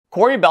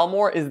Corey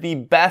Bellemore is the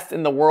best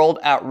in the world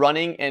at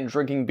running and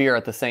drinking beer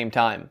at the same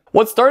time.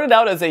 What started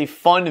out as a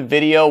fun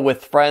video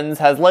with friends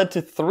has led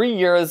to 3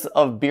 years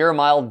of beer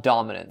mile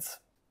dominance.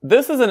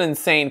 This is an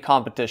insane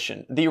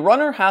competition. The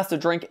runner has to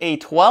drink a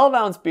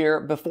 12-ounce beer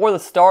before the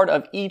start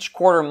of each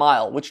quarter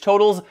mile, which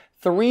totals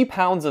 3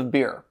 pounds of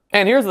beer.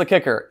 And here's the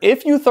kicker.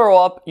 If you throw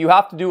up, you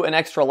have to do an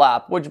extra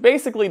lap, which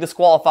basically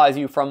disqualifies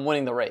you from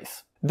winning the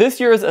race.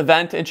 This year's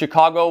event in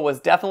Chicago was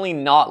definitely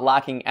not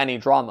lacking any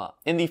drama.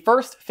 In the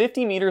first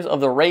 50 meters of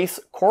the race,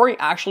 Corey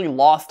actually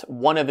lost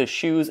one of his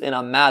shoes in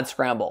a mad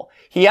scramble.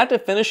 He had to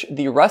finish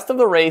the rest of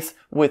the race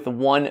with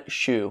one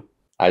shoe.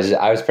 I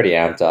was pretty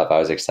amped up. I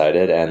was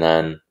excited. And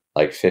then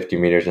like 50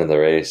 meters into the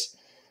race,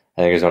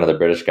 I think it was one of the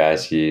British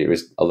guys. He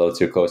was a little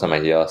too close on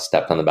my heel,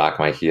 stepped on the back of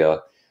my heel.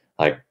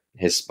 Like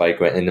his spike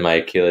went into my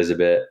Achilles a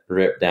bit,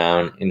 ripped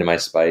down into my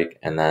spike.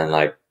 And then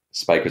like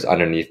spike was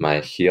underneath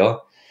my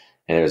heel.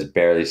 And it was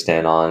barely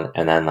staying on.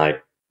 And then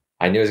like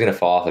I knew it was going to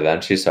fall off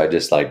eventually. So I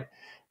just like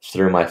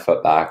threw my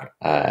foot back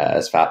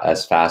as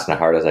fast and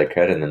hard as I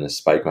could. And then the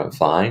spike went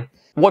flying.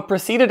 What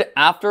proceeded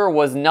after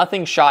was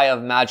nothing shy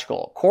of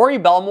magical. Corey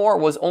Bellemore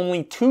was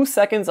only 2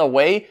 seconds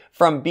away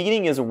from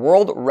beating his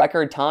world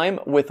record time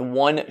with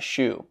one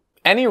shoe.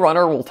 Any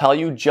runner will tell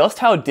you just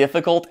how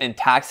difficult and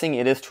taxing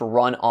it is to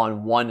run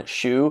on one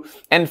shoe.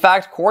 In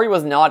fact, Corey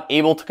was not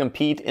able to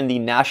compete in the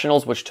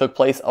Nationals, which took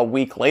place a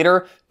week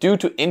later, due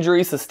to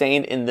injuries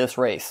sustained in this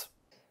race.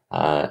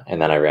 And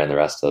then I ran the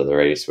rest of the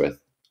race with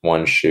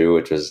one shoe,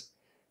 which was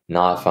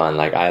not fun.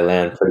 Like I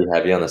landed pretty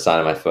heavy on the side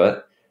of my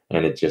foot,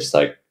 and it just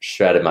like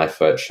shredded my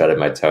foot, shredded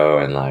my toe,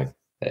 and like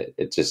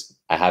it just,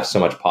 I have so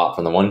much pop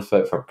from the one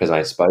foot because of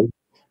my spike,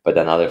 but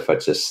then the other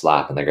foot just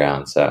slapping the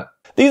ground. So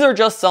these are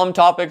just some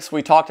topics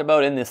we talked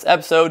about in this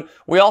episode.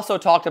 We also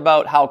talked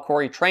about how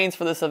Corey trains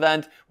for this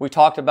event. We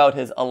talked about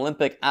his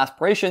Olympic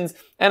aspirations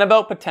and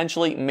about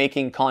potentially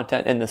making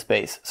content in this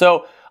space.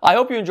 So I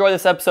hope you enjoy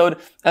this episode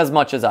as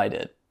much as I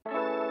did.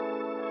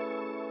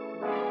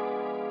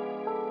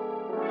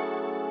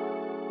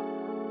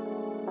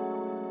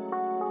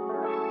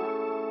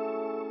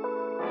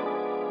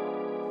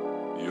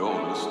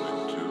 You're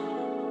listening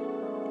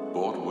to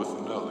Bought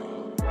with Nelly.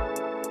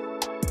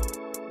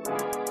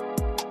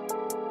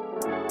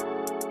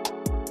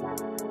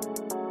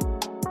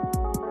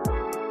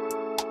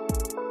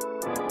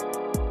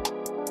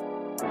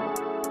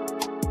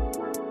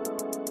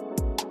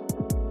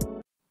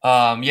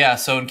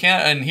 So in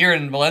Canada and here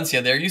in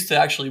Valencia, there used to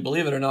actually,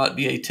 believe it or not,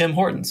 be a Tim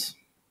Hortons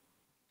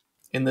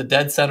in the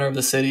dead center of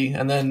the city.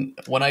 And then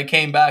when I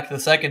came back the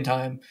second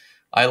time,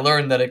 I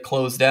learned that it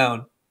closed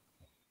down.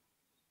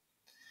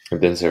 It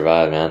didn't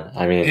survive, man.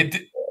 I mean,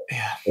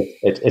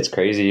 it's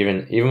crazy.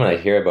 Even when I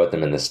hear about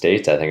them in the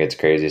States, I think it's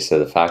crazy. So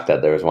the fact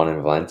that there was one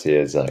in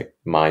Valencia is like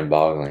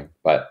mind-boggling.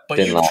 But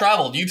you've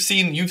traveled. You've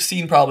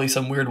seen probably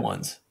some weird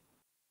ones.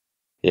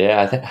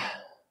 Yeah,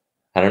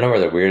 I don't know where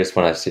the weirdest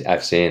one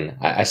I've seen.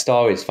 I still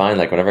always find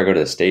like whenever I go to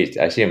the States,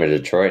 I see them in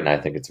Detroit and I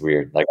think it's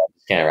weird. Like I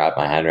just can't wrap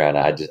my hand around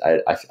it.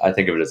 I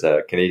think of it as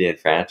a Canadian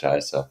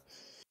franchise. So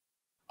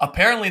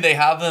apparently they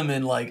have them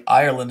in like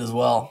Ireland as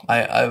well.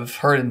 I've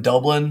heard in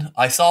Dublin.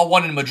 I saw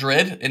one in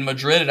Madrid. In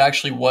Madrid, it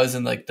actually was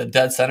in like the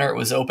dead center. It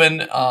was open.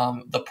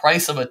 The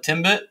price of a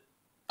Timbit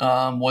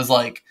was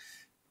like,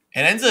 it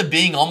ends up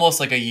being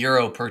almost like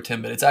 €1 per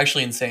Timbit. It's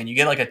actually insane. You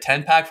get like a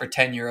 10-pack for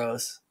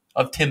 €10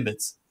 of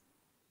Timbits.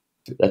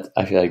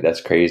 I feel like that's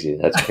crazy.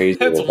 That's crazy.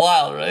 That's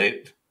wild,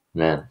 right?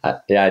 Man,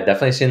 I've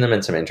definitely seen them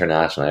in some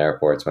international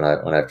airports when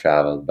I've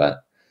traveled,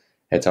 but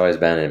it's always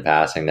been in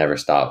passing, never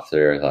stopped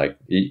through. Like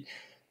you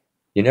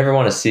never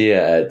want to see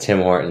a Tim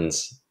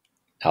Hortons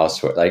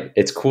elsewhere. Like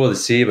it's cool to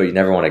see, but you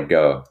never want to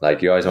go.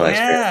 Like you always want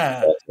to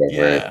experience it.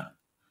 Yeah.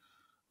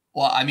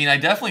 Well, I mean, I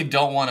definitely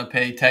don't want to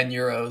pay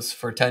 €10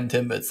 for 10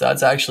 Timbits.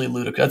 That's actually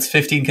ludicrous. That's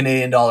 15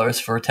 Canadian dollars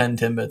for 10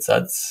 Timbits.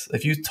 That's,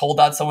 if you told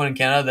that someone in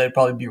Canada, they'd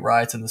probably be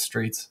riots in the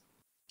streets.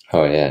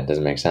 Oh yeah, it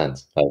doesn't make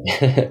sense.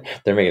 Like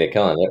they're making a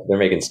killing. They're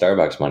making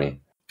Starbucks money.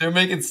 They're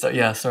making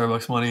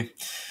Starbucks money.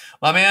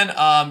 My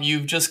man,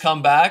 you've just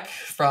come back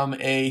from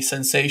a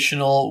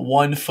sensational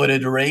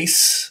one-footed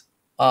race.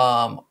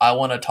 I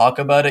want to talk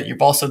about it.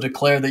 You've also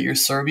declared that you're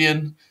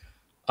Serbian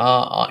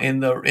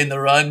in the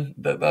run.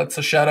 That's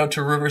a shout out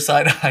to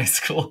Riverside High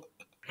School.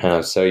 And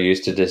I'm so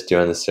used to just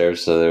doing the serve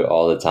salute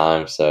all the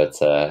time, so it's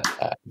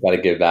got to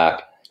give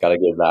back. Got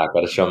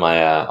to show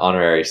my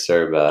honorary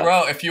Serb.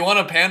 Bro, if you want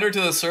to pander to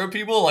the Serb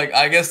people, like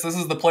I guess this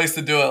is the place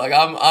to do it. Like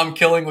I'm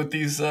killing with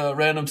these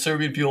random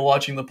Serbian people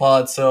watching the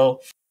pod. So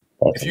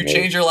if you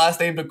change your last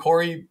name to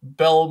Corey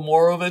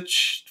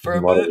Belmorovic for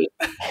a bit,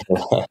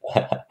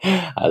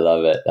 I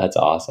love it. That's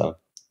awesome.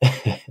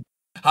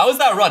 How was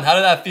that run? How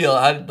did that feel?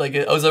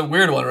 It was a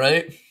weird one,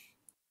 right?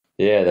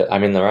 Yeah, the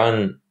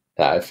run,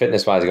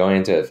 fitness-wise, going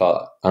into it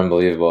felt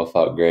unbelievable.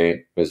 Felt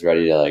great. Was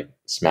ready to like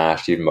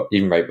smash.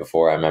 Even right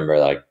before, I remember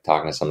like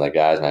talking to some of the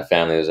guys. My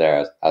family was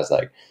there. I was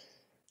like,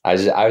 I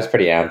was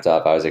pretty amped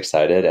up. I was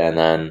excited. And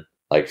then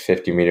like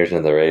 50 meters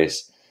into the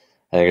race,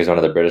 I think it was one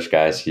of the British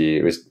guys. He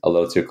was a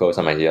little too close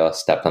on my heel.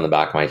 Stepped on the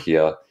back of my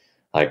heel.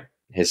 Like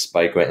his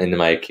spike went into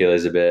my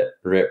Achilles a bit,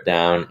 ripped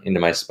down into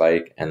my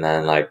spike, and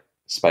then like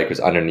spike was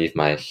underneath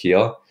my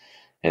heel,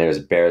 and it was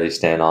barely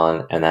staying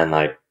on. And then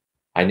like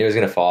I knew it was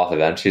gonna fall off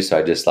eventually, so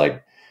I just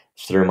like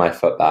threw my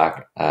foot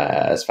back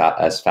as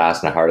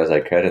fast and hard as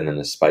I could, and then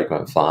the spike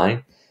went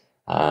flying.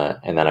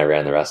 And then I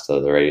ran the rest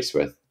of the race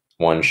with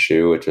one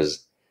shoe, which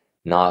was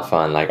not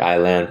fun. Like I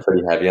land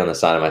pretty heavy on the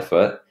side of my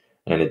foot,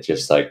 and it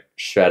just like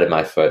shredded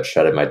my foot,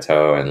 shredded my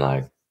toe, and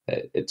like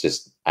it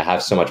just I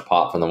have so much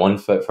pop from the one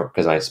foot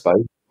because I spike,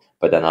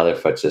 but then the other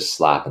foot just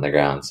slapping the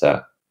ground.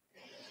 So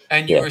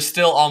and you were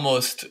still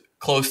almost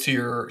close to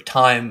your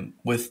time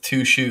with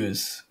two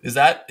shoes. Is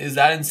that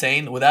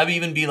insane? Would that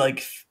even be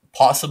like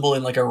possible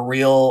in like a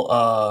real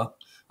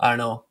I don't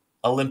know,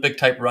 Olympic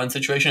type run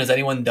situation? Has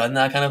anyone done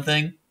that kind of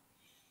thing?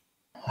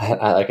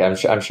 I'm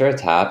sure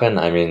it's happened.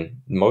 I mean,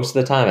 most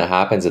of the time it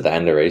happens at the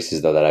end of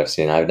races though that I've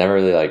seen. I've never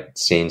really like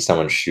seen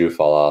someone's shoe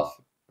fall off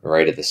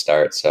right at the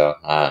start. So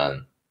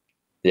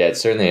yeah, it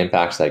certainly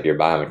impacts like your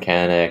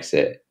biomechanics.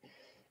 It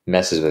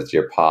messes with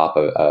your pop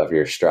of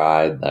your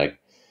stride. Like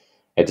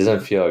it doesn't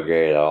feel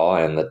great at all.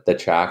 And the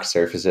track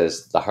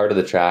surfaces, the harder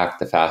the track,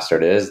 the faster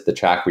it is. The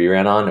track we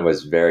ran on, it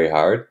was very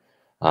hard.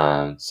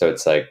 So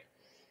it's like,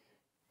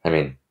 I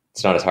mean,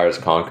 it's not as hard as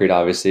concrete,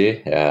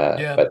 obviously.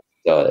 But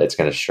still, it's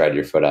going to shred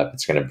your foot up.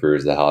 It's going to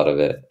bruise the hell out of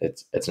it.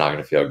 It's not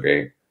going to feel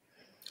great.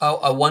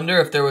 I wonder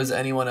if there was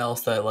anyone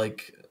else that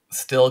like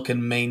still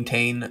can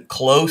maintain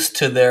close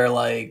to their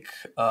like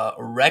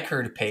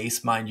record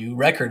pace, mind you,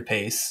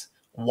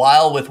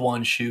 while with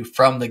one shoe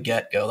from the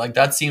get-go. Like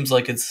that seems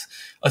like it's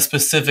a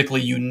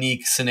specifically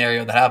unique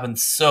scenario that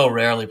happens so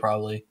rarely,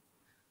 probably.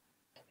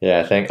 Yeah,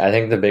 I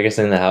think the biggest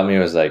thing that helped me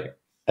was like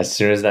as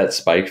soon as that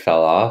spike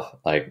fell off,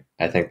 like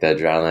I think the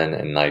adrenaline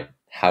and like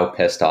how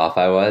pissed off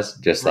I was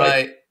just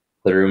like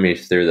threw me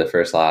through the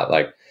first lap.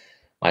 Like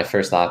my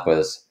first lap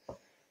was,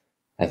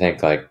 I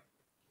think like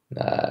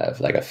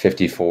a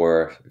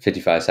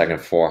 55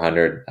 second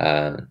 400,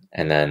 and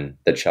then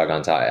the chug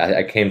on top.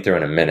 I came through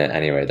in a minute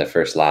anyway. The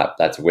first lap,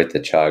 that's with the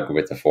chug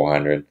with the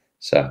 400.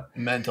 So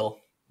mental.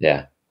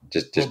 Yeah,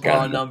 just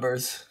LeBron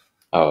numbers.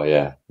 Oh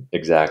yeah,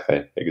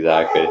 exactly.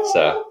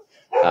 So.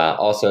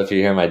 Also, if you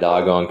hear my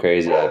dog going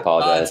crazy, I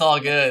apologize. It's all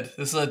good.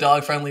 This is a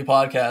dog-friendly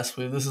podcast.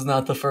 This is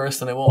not the first,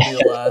 and it won't be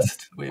the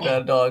last. We've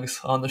had dogs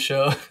on the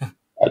show.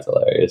 That's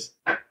hilarious.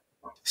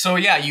 So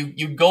yeah,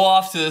 you go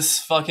off to this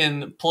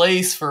fucking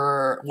place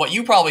for what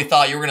you probably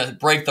thought you were going to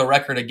break the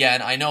record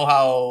again. I know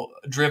how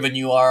driven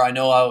you are. I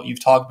know how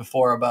you've talked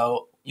before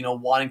about,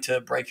 wanting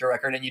to break your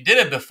record, and you did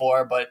it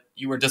before, but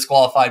you were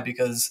disqualified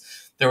because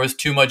there was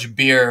too much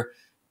beer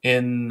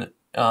in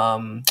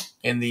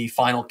the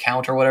final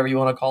count or whatever you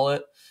want to call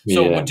it.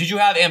 So did you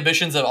have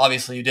ambitions of,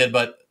 obviously you did,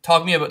 but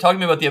talk to me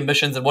about the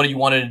ambitions and what you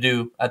wanted to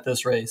do at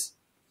this race.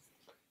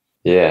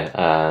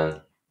 Yeah.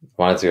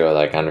 Wanted to go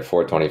like under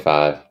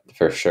 425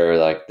 for sure.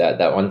 Like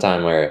that one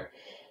time where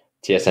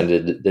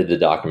TSN did the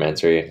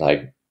documentary,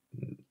 like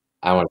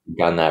I wanted to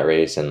gun that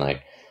race, and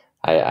like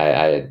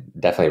I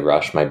definitely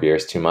rushed my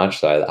beers too much.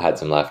 So I had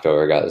some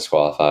leftover, got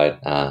disqualified,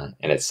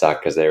 and it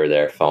sucked because they were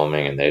there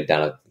filming and they'd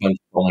done a bunch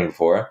of filming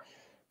before.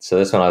 So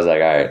this one I was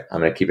like, all right, I'm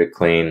going to keep it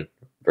clean.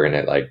 We're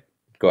going to like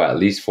go at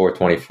least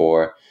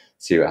 424,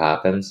 see what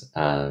happens.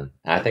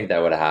 I think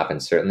that would have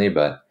happened certainly,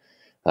 but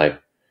like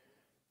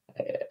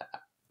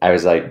I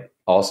was like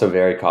also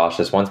very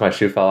cautious. Once my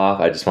shoe fell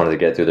off, I just wanted to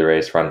get through the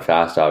race, run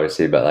fast,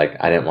 obviously, but like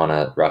I didn't want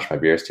to rush my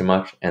beers too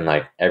much. And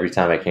like every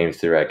time I came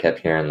through, I kept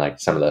hearing like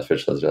some of the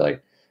officials are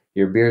like,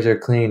 your beers are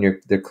clean,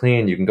 they're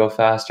clean, you can go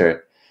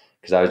faster.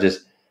 Because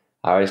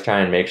I always try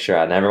and make sure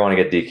I never want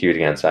to get DQ'd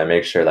again. So I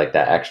make sure like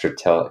that extra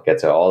tilt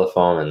gets to all the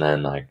foam, and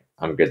then like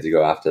I'm good to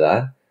go after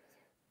that.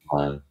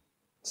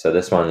 So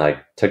this one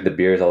like took the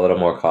beers a little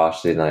more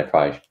cautiously than I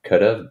probably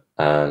could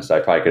have. So I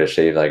probably could have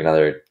shaved like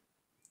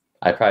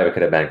I probably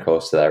could have been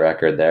close to that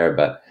record there.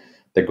 But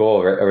the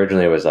goal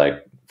originally was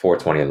like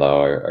 420 low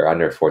or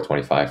under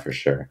 425 for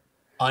sure.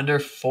 Under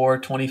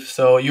 420.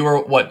 So you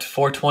were what,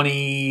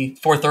 420,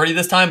 430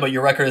 this time, but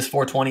your record is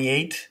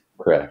 428?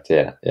 Correct.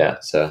 Yeah.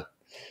 So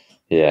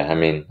yeah, I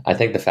mean, I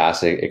think the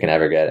fastest it can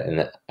ever get.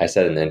 And I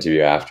said in the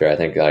interview after, I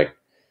think like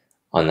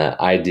on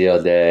the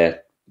ideal day,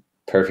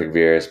 perfect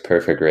beers,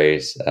 perfect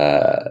race,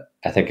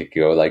 I think it could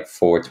go like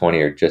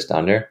 420 or just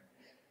under.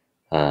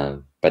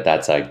 But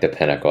that's like the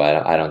pinnacle.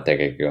 I don't think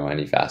it could go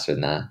any faster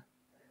than that.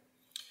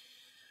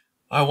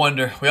 I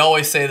wonder. We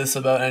always say this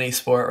about any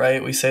sport,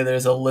 right? We say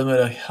there's a limit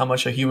of how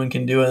much a human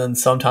can do, and then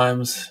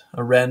sometimes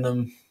a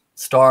random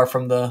star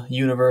from the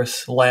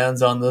universe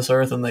lands on this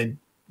earth and they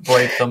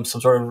break some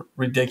sort of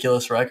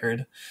ridiculous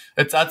record.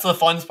 That's the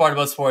fun part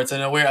about sports.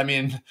 And we're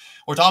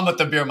talking about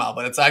the beer mile,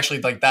 but it's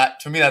actually like that.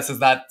 To me, that's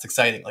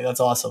exciting. Like,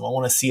 that's awesome. I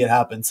want to see it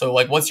happen. So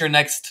like, what's your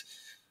next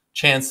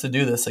chance to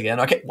do this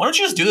again? Okay, why don't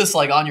you just do this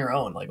like on your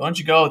own? Like, why don't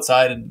you go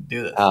outside and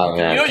do this? Oh,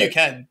 man. You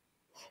can.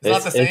 It's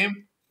not the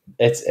same.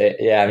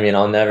 Yeah, I mean,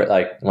 I'll never,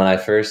 like, when I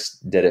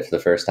first did it for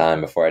the first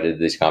time before I did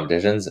these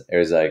competitions, it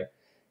was like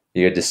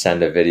you had to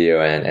send a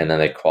video in and then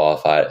they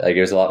qualified. Like,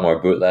 it was a lot more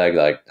bootleg,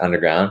 like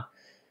underground.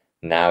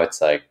 Now it's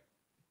like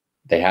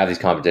they have these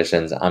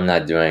competitions. I'm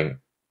not doing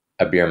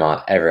a beer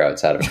mile ever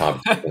outside of a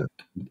competition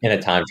in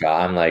a time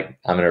trial. I'm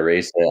gonna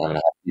race it. I'm gonna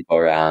have people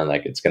around.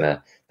 Like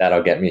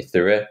that'll get me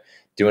through it.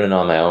 Doing it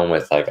on my own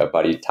with like a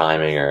buddy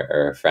timing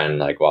or a friend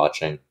like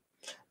watching,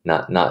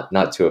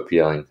 not too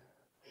appealing.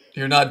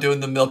 You're not doing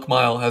the milk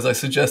mile, as I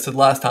suggested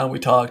last time we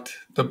talked.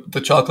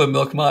 The chocolate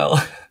milk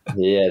mile.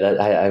 Yeah,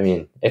 I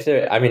mean, if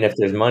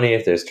there's money,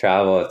 if there's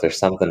travel, if there's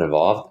something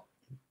involved,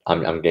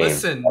 I'm game.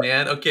 Listen,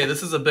 man. Okay,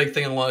 this is a big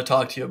thing I want to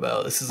talk to you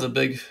about. This is a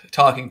big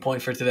talking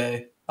point for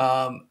today.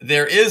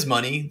 There is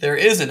money. There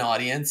is an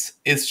audience.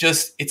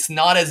 It's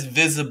not as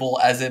visible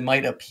as it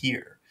might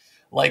appear.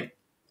 Like,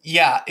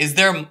 yeah,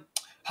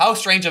 how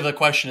strange of a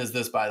question is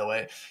this, by the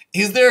way?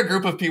 Is there a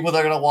group of people that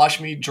are going to watch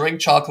me drink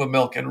chocolate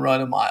milk and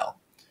run a mile?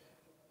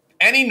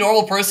 Any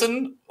normal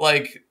person,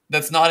 like,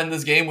 that's not in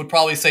this game would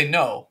probably say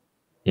no.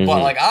 Mm-hmm.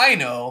 But, like, I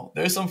know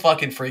there's some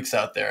fucking freaks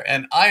out there.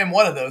 And I am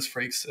one of those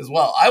freaks as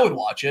well. I would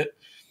watch it.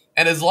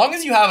 And as long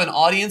as you have an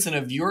audience and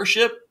a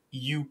viewership,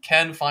 you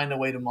can find a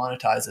way to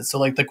monetize it. So,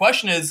 like, the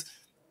question is,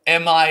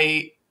 am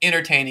I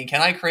entertaining?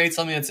 Can I create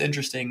something that's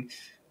interesting?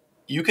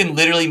 You can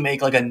literally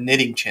make like a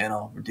knitting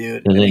channel,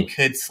 dude, and it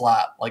could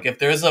slap. Like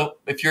if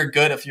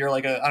you're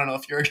like I don't know,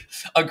 if you're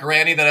a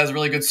granny that has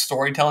really good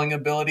storytelling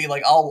ability,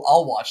 like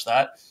I'll watch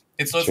that.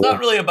 It's not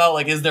really about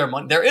like, is there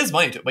money? There is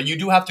money to it, but you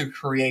do have to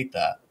create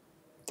that.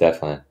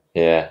 Definitely.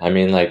 Yeah. I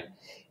mean, like,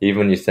 even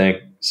when you think,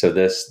 so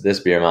this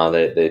beer mile,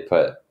 they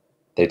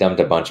dumped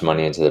a bunch of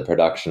money into the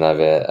production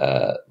of it,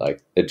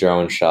 like the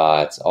drone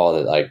shots, all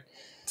the like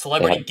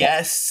celebrity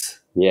guests.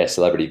 Yeah,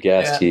 celebrity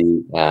guest.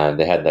 Yeah.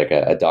 They had like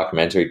a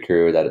documentary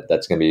crew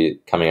that's going to be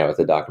coming out with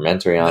a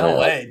documentary on it. No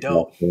way,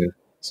 dope.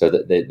 So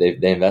they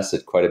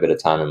invested quite a bit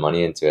of time and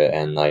money into it,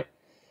 and like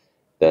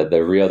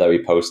the reel that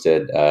we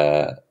posted,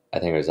 I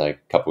think it was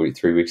like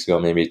 3 weeks ago,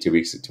 maybe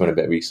 2 and a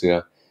bit weeks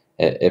ago.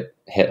 It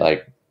hit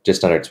like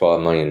just under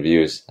 12 million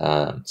views.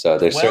 So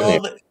there's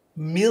 12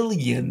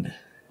 million.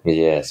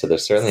 Yeah, so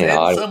there's certainly an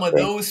audience. Some of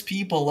those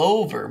people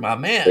over, my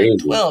man. Crazy.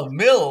 12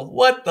 mil.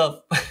 What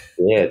the?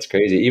 Yeah, it's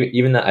crazy.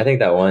 Even I think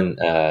that one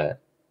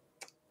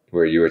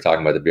where you were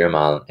talking about the beer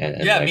mile.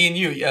 And yeah, like, me and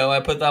you. Yeah, I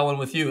put that one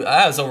with you.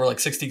 I was over like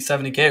 60,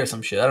 70K or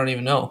some shit. I don't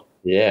even know.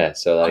 Yeah,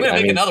 so like, I'm going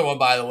to make another one,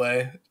 by the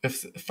way.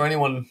 If for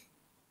anyone,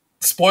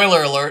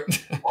 spoiler alert.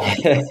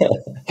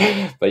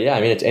 But yeah,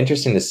 I mean, it's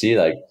interesting to see,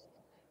 like,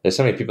 there's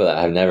so many people that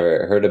have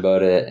never heard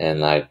about it.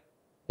 And like,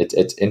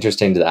 it's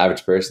interesting to the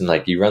average person.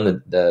 Like you run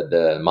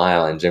the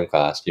mile in gym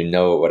class, you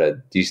know what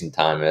a decent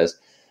time is.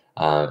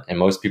 And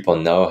most people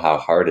know how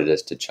hard it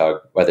is to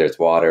chug, whether it's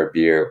water,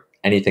 beer,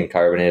 anything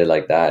carbonated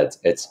like that.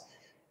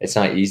 It's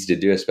not easy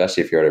to do,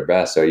 especially if you're out of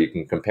breath. So you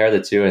can compare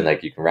the two and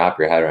like you can wrap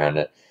your head around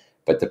it,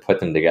 but to put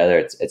them together,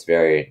 it's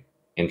very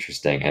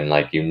interesting and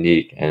like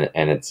unique, and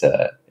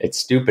it's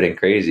stupid and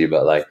crazy,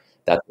 but like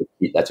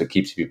that's what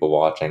keeps people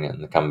watching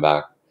and come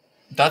back.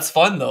 That's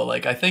fun though.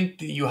 Like I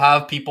think you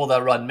have people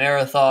that run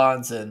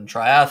marathons and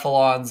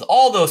triathlons.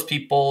 All those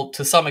people,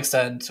 to some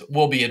extent,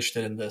 will be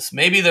interested in this.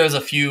 Maybe there's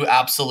a few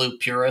absolute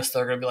purists that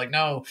are going to be like,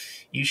 "No,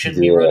 you shouldn't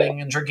be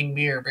running and drinking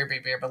beer."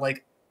 But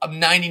like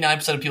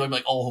 99% of people are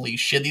like, "Oh, holy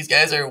shit, these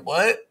guys are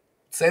what?"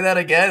 Say that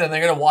again, and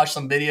they're going to watch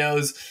some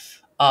videos.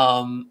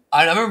 I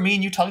remember me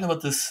and you talking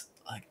about this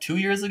like 2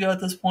 years ago at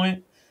this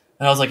point,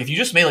 and I was like, "If you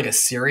just made like a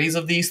series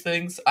of these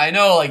things, I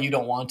know like you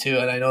don't want to,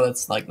 and I know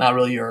that's like not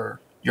really your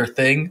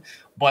thing."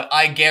 But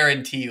I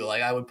guarantee you,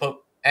 like, I would put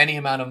any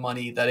amount of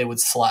money that it would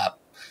slap.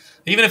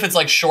 Even if it's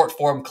like short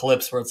form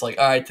clips where it's like,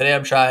 all right, today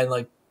I'm trying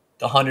like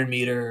the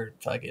 100-meter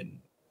fucking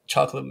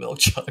chocolate milk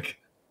chug.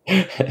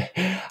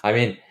 I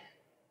mean,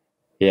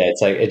 yeah,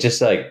 it's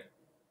just like,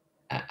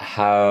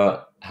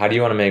 how do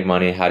you want to make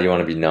money? How do you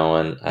want to be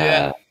known?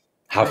 Yeah,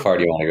 how far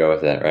do you want to go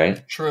with it?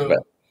 Right. True.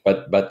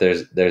 But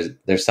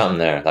there's something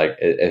there. Like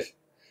if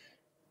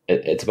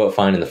it's about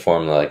finding the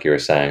formula, like you were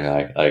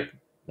saying,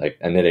 like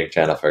a knitting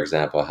channel, for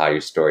example, how you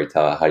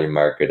storytell, how you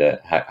market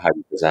it, how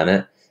you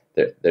present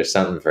it. There's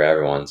something for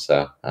everyone.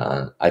 So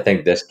I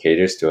think this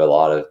caters to a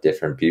lot of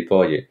different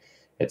people.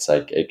 It's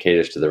like it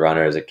caters to the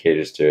runners, it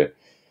caters to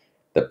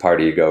the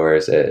party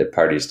goers, it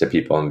parties to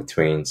people in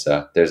between.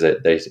 So there's a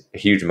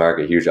huge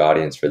market, huge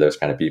audience for those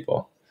kind of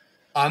people.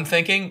 I'm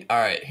thinking, all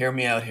right, hear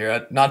me out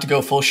here. Not to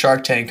go full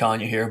Shark Tank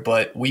on you here,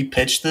 but we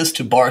pitched this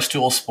to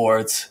Barstool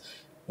Sports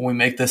when we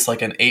make this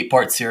like an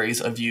 8-part series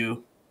of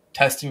you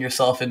testing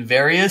yourself in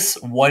various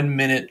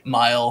 1-minute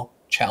mile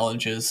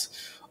challenges.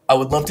 I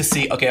would love to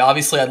see,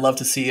 obviously I'd love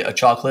to see a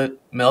chocolate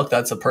milk.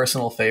 That's a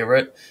personal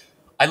favorite.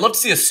 I'd love to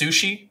see a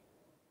sushi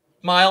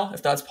mile,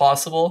 if that's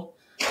possible.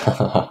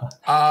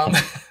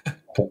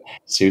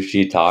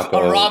 Sushi, taco.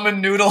 A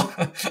ramen noodle.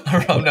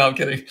 No, I'm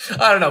kidding.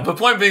 I don't know. But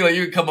point being, like,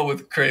 you can come up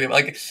with creative,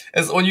 like,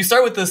 as when you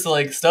start with this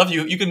like stuff,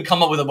 you can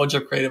come up with a bunch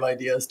of creative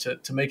ideas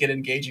to make it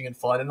engaging and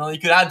fun. And then you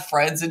could add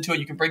friends into it.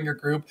 You can bring your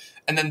group,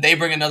 and then they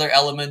bring another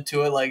element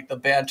to it, like the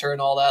banter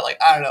and all that.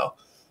 Like, I don't know.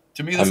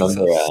 To me, this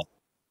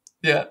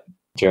yeah.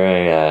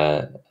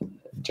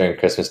 During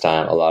Christmas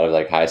time, a lot of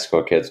like high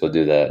school kids will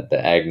do the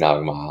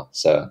eggnog mile.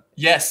 So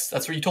yes,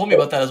 that's where you told me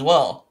about that as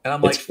well. And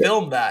I'm like,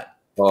 film that.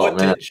 Oh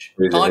man, footage,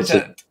 dude, it's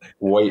just content.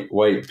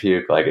 white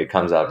puke. Like it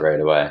comes up right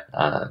away.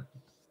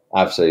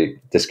 Absolutely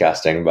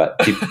disgusting. But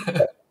people,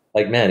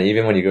 like, man,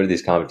 even when you go to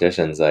these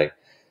competitions, like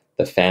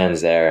the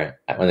fans there,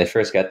 when they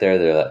first get there,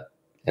 they're like,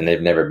 and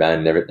they've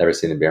never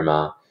seen the beer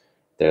mile.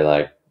 They're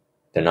like,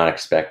 they're not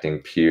expecting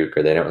puke,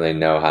 or they don't really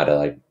know how to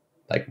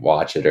like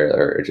watch it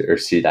or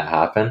see that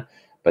happen.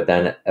 But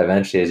then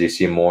eventually, as you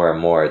see more and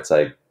more, it's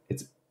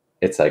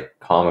like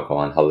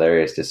comical and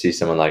hilarious to see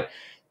someone like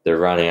they're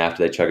running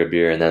after they chug a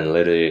beer, and then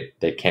literally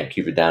they can't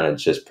keep it down.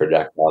 It's just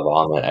projectile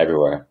vomit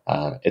everywhere.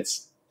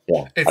 It's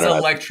yeah, I It's don't know.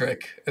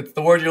 electric. It's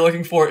the word you're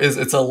looking for.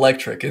 It's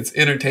electric. It's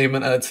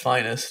entertainment at its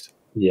finest.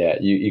 Yeah,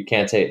 you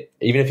can't take,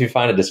 even if you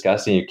find it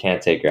disgusting, you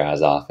can't take your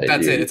eyes off it.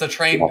 That's it. You It's a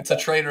train. It's a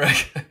train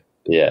wreck.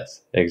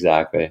 yes,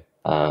 exactly.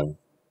 But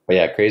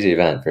yeah, crazy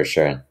event for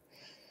sure.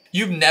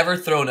 You've never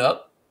thrown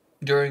up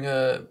during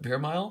a beer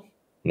mile?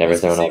 Never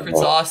What's the thrown up. secret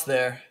sauce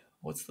there?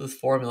 What's this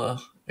formula?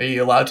 Are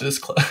you allowed to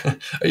just?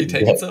 Are you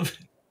taking some?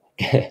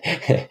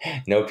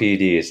 No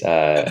PEDs.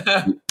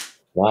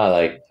 Wow,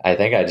 like I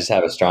think I just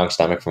have a strong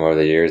stomach from over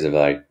the years of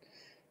like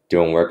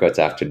doing workouts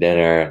after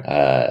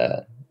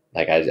dinner.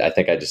 Like I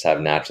think I just have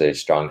naturally a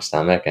strong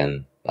stomach,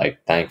 and like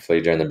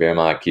thankfully during the beer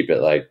mile, I keep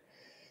it like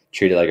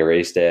treat it like a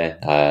race day.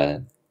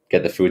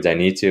 Get the foods I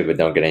need to, but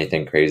don't get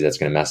anything crazy that's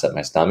going to mess up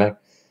my stomach.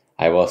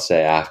 I will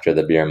say after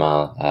the beer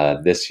mile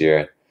this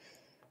year,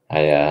 I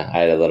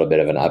had a little bit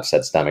of an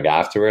upset stomach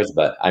afterwards.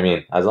 But I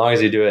mean, as long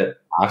as you do it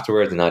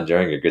afterwards and not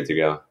during, you're good to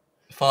go.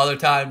 Father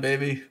time,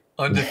 baby,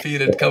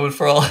 undefeated, coming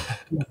for all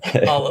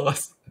of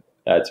us.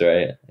 That's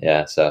right.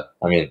 Yeah. So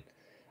I mean,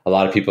 a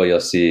lot of people you'll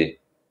see,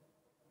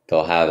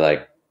 they'll have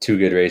like two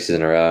good races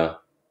in a row.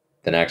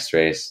 The next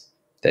race,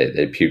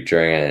 they puke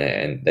during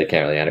it, and they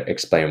can't really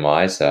explain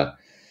why. So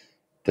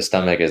the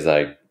stomach is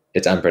like,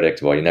 it's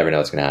unpredictable. You never know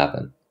what's going to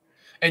happen.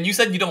 And you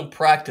said you don't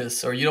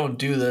practice or you don't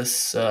do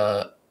this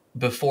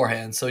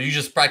beforehand. So you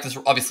just practice,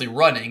 obviously,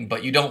 running,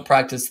 but you don't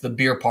practice the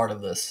beer part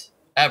of this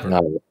ever.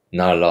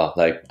 Not at all.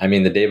 Like, I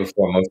mean, the day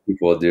before, most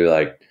people will do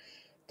like,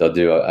 they'll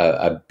do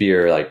a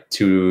beer, like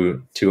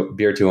two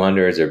beer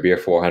 200s or beer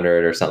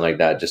 400 or something like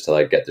that, just to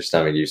like get their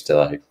stomach used to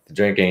like the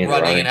drinking, the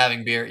Running running. and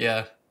having beer,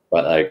 yeah.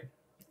 But like,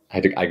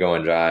 I go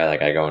in dry,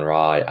 like I go in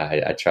raw.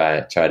 I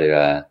try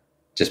to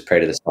just pray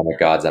to the stomach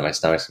gods that my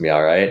stomach's gonna be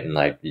all right, and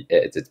like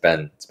it's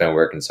been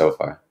working so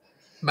far.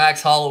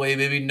 Max Holloway,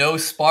 baby, no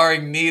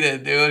sparring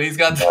needed, dude. He's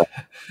got at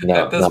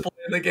this No, point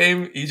in the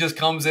game, he just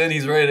comes in,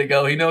 he's ready to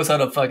go. He knows how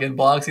to fucking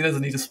box. He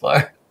doesn't need to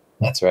spar.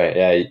 that's right.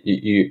 Yeah,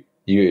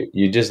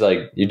 you just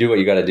like you do what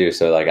you got to do.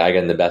 So like I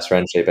get in the best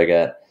run shape I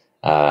get.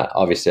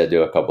 Obviously, I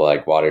do a couple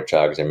like water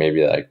chugs or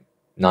maybe like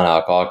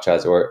non-alcoholic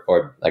chugs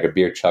or like a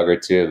beer chug or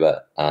two,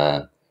 but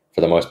for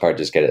the most part,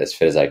 just get it as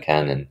fit as I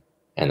can,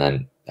 and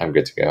then I'm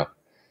good to go.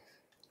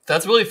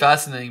 That's really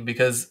fascinating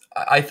because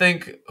I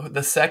think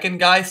the second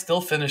guy still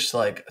finished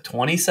like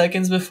 20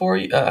 seconds before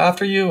you,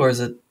 after you, or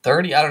is it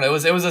 30? I don't know.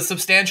 It was a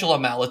substantial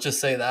amount. Let's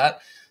just say that.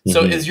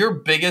 So Mhm. is your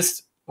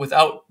biggest,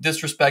 without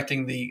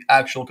disrespecting the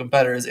actual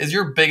competitors, is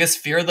your biggest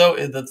fear though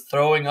the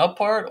throwing up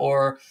part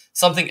or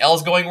something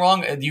else going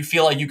wrong? Do you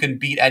feel like you can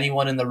beat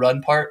anyone in the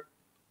run part?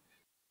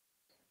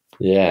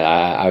 Yeah,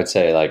 I would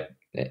say like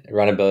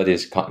runability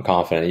is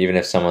confident. Even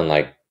if someone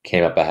like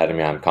came up ahead of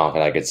me, I'm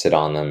confident I could sit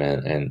on them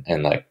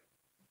and like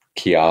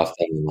key off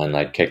them and then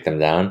like kick them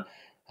down.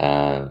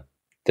 Uh,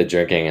 the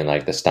drinking and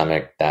like the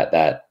stomach,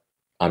 that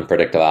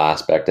unpredictable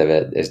aspect of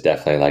it is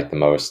definitely like the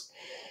most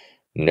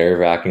nerve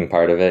wracking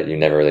part of it. You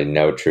never really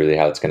know truly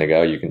how it's going to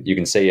go. You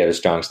can say you have a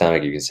strong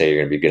stomach, you can say you're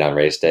going to be good on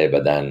race day,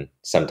 but then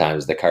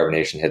sometimes the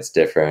carbonation hits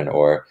different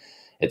or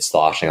it's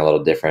sloshing a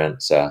little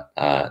different. So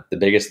the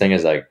biggest thing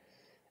is like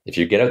if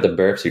you get out the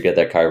burps, you get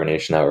that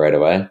carbonation out right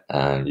away.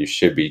 You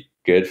should be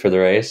good for the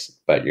race,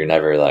 but you're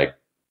never like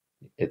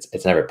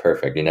it's never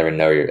perfect. You never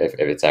know if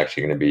it's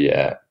actually going to be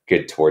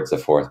good towards the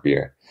fourth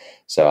beer.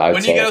 So I would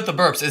When you say, get out the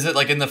burps, is it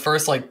like in the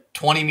first like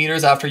 20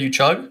 meters after you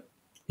chug?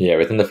 yeah,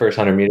 within the first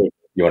 100 meters,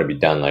 you want to be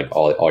done like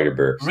all your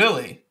burps.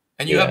 Really?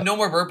 And you Yeah. have no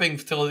more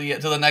burping till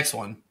the next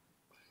one?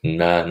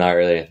 No, not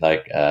really.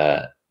 Like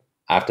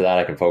after that,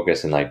 I can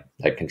focus and like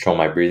control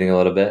my breathing a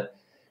little bit,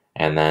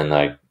 and then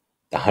like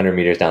 100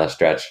 meters down the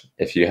stretch,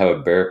 if you have a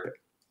burp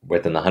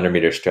within the 100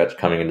 meter stretch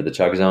coming into the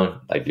chug zone,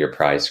 like you're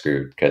probably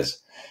screwed because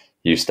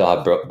you still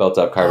have built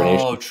up carbonation.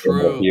 Oh,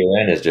 true. The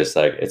urine is just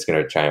like it's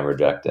going to try and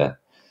reject it.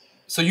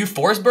 So you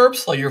force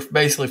burps? Like you're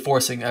basically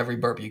forcing every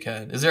burp you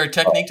can. Is there a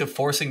technique to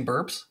forcing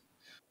burps?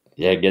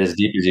 Yeah, get as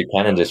deep as you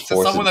can and just So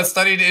force someone it. that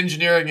studied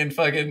engineering in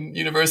fucking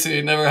university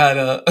and never had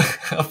a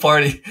a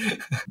party.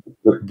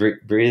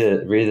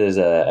 Breathe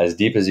as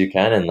deep as you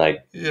can, and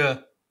like Yeah.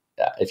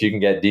 if you can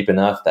get deep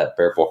enough, that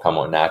burp will come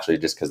out naturally,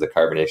 just because the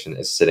carbonation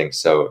is sitting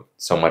so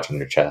much in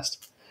your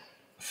chest.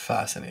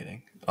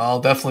 Fascinating. I'll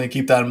definitely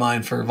keep that in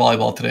mind for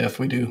volleyball today if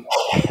we do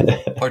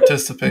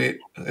participate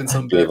in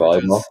some Beer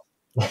volleyball.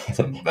 beverages.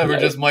 Some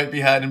beverages might be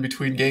had in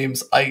between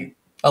games.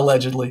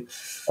 Allegedly.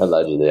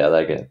 Allegedly, I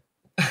like it.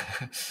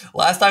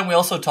 Last time we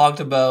also talked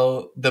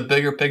about the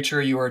bigger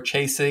picture. You were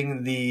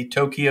chasing the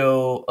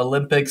Tokyo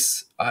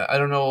Olympics. I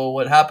don't know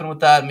what happened with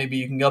that. Maybe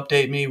you can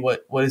update me.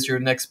 What is your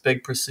next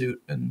big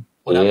pursuit and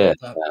what happened Yeah, with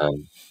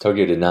that?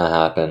 Tokyo did not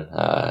happen.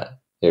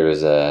 It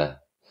was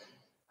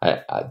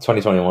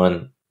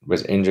 2021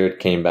 was injured,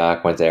 came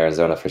back, went to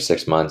Arizona for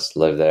 6 months,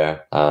 lived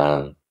there.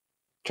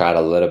 Tried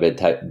a little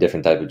bit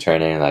different type of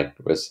training, like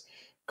was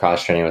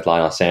cross training with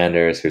Lionel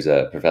Sanders, who's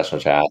a professional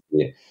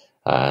triathlete.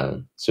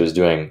 So was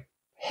doing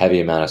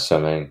heavy amount of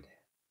swimming,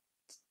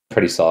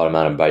 pretty solid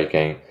amount of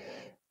biking,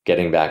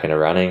 getting back into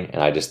running,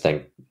 and I just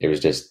think it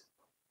was just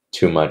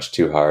too much,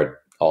 too hard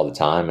all the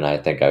time, and I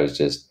think I was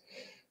just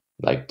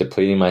like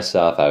depleting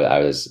myself. I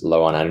was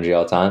low on energy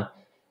all the time,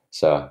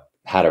 so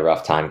had a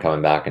rough time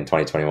coming back in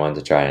 2021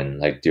 to try and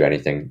like do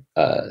anything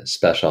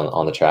special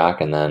on the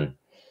track, and then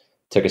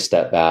took a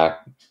step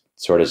back,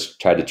 sort of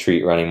tried to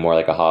treat running more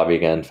like a hobby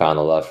again, found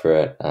the love for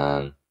it.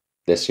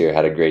 This year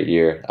had a great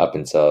year up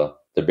until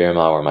the beer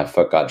mile where my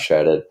foot got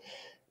shredded.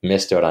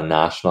 Missed out on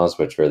nationals,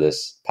 which were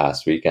this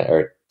past weekend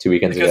or 2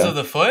 weekends Because ago. of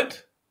the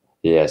foot?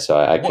 Yeah, so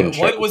I couldn't.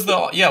 What was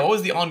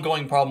the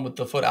ongoing problem with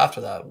the foot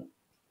after that?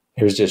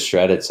 It was just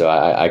shredded, so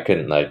I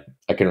couldn't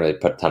really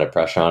put a ton of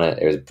pressure on it.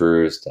 It was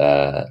bruised.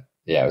 It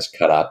was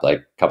cut up, like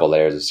a couple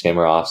layers of skin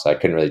were off, so I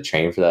couldn't really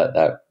train for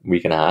that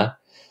week and a half.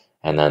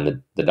 And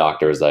then the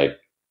doctor was like,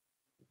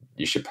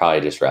 you should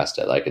probably just rest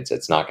it. Like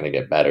it's not going to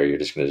get better. You're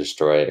just going to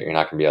destroy it. You're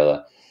not going to be able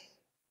to.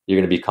 You're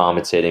going to be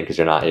compensating because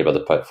you're not able to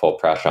put full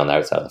pressure on the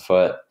outside of the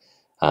foot.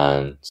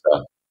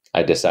 So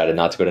I decided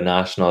not to go to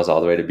nationals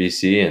all the way to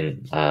BC,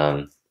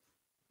 and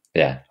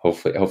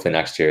hopefully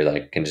next year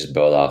like can just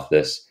build off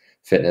this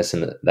fitness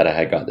that I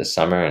had got this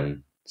summer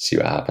and see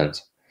what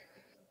happens.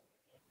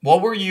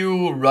 What were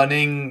you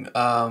running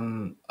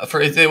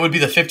for? It would be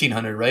the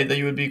 1500, right? That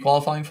you would be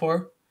qualifying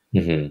for.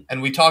 Mm-hmm.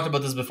 And we talked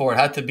about this before. It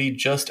had to be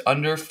just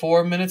under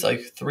 4 minutes, like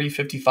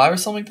 3:55 or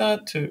something like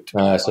that.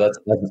 So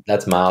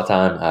that's mile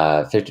time.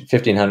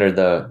 1500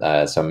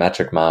 though. So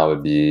metric mile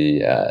would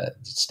be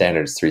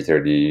standards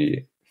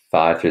 335,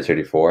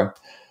 334.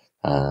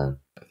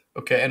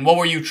 Okay, and what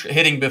were you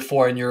hitting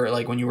before in your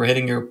when you were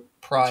hitting your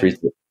prime?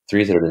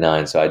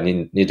 339. So I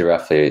need to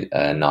roughly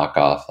knock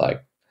off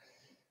like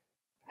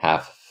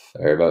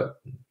about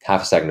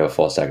half a second to a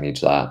full second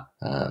each lap.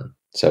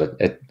 So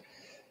it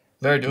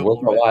very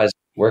doable.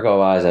 Workout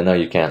wise, I know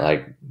you can't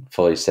like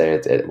fully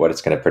say what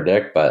it's going to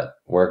predict, but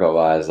workout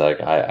wise,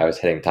 like I was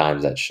hitting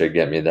times that should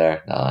get me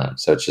there.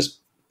 So it's just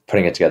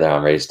putting it together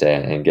on race day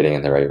and getting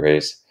in the right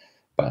race.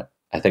 But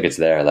I think it's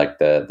there, like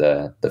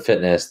the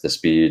fitness, the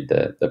speed,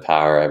 the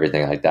power,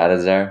 everything like that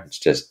is there. It's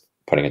just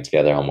putting it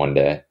together on one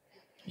day.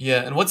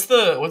 Yeah, and what's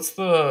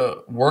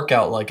the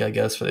workout like? I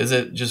guess is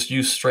it just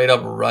you straight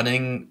up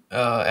running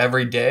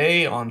every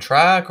day on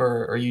track,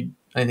 or are you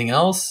anything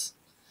else?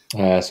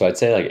 So I'd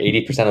say like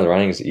 80% of the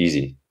running is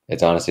easy.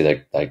 It's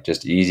honestly like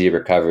just easy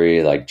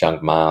recovery, like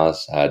junk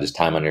miles, just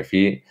time on your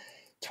feet.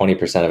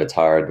 20% of it's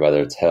hard,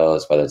 whether it's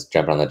hills, whether it's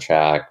jumping on the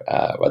track,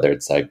 whether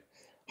it's like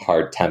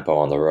hard tempo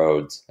on the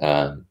roads.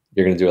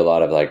 You're going to do a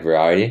lot of like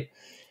variety,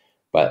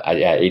 but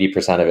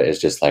 80% of it is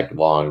just like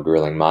long,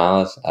 grueling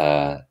miles.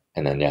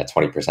 And then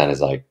 20%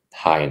 is like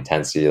high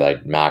intensity,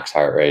 like max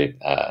heart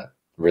rate,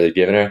 really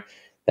giving her.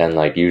 Then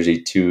like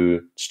usually 2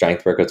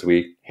 strength workouts a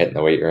week, hitting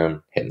the weight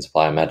room, hitting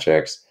supply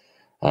metrics.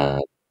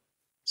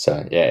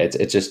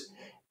 It's just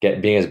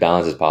being as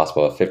balanced as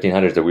possible.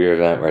 1500 is a weird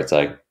event where it's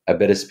like a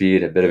bit of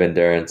speed, a bit of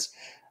endurance,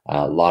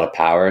 a lot of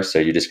power. So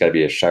you just got to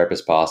be as sharp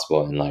as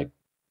possible and like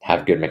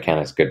have good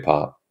mechanics, good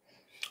pop.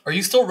 Are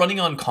you still running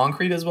on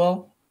concrete as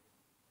well?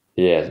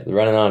 Yeah,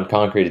 running on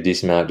concrete a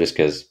decent amount just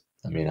because,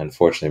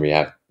 unfortunately we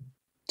have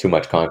too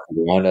much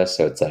concrete around us.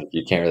 So it's like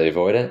you can't really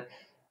avoid it.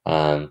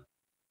 But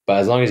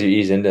as long as you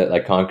ease into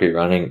like concrete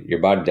running, your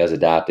body does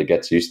adapt. It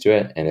gets used to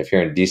it. And if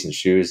you're in decent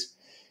shoes,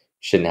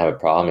 you shouldn't have a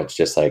problem. It's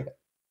just like a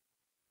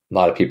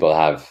lot of people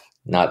have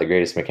not the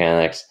greatest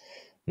mechanics,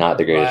 not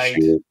the greatest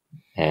shoes,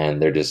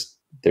 and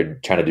they're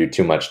trying to do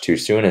too much too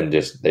soon and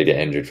just they get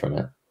injured from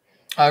it.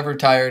 I've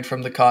retired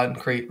from the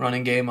concrete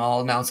running game. I'll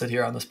announce it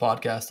here on this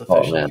podcast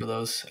officially for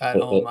those at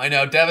home. I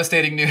know,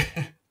 devastating news.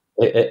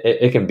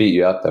 It can beat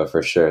you up though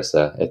for sure.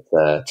 So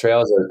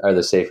trails are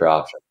the safer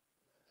option.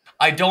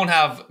 I don't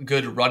have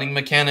good running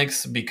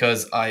mechanics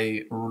because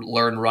I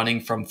learned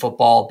running from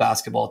football,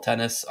 basketball,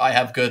 tennis. I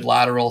have good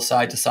lateral,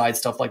 side to side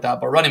stuff like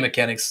that, but running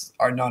mechanics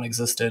are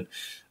non-existent.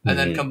 Mm-hmm. And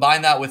then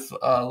combine that with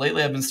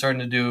lately I've been starting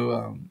to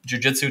do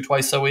jiu-jitsu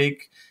twice a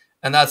week,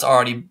 and that's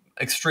already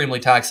extremely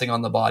taxing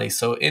on the body.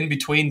 So in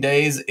between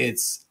days,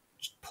 it's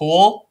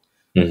pool,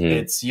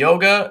 it's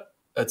yoga,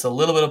 it's a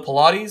little bit of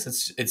Pilates.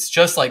 It's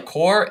just like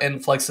core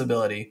and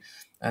flexibility,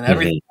 and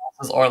everything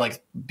else is, or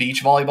like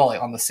beach volleyball,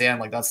 like on the sand.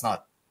 Like that's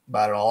not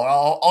bad at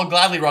all. I'll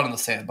gladly run in the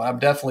sand, but I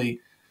got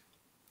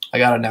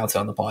to announce it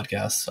on the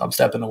podcast. I'm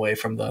stepping away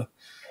from the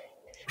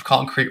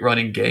concrete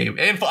running game,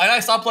 and I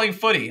stopped playing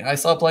footy. I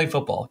stopped playing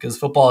football because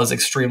football is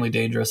extremely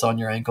dangerous on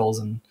your ankles.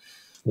 And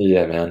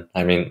yeah, man.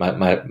 I mean,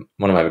 my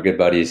one of my good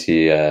buddies,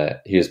 he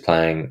was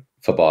playing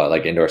football,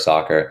 like indoor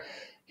soccer.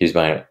 he's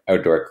buying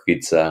outdoor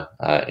cleats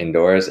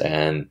indoors,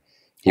 and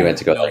he went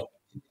to go like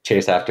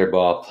chase after a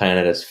ball,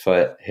 planted his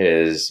foot.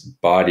 His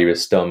body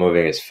was still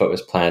moving. His foot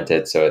was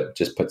planted, so it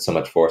just put so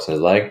much force on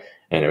his leg,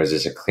 and it was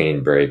just a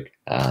clean break.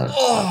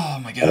 Oh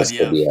my God!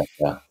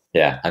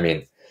 Yeah. I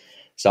mean,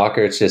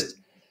 soccer. It's just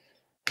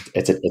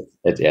it's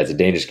a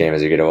dangerous game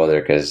as you get older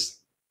because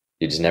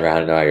you just never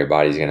know how your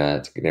body's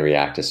gonna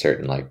react to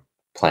certain like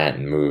plant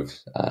and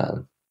moves.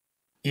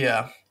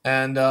 Yeah,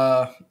 and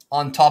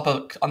on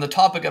the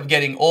topic of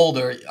getting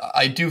older,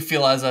 I do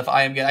feel as if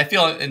I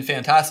feel in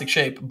fantastic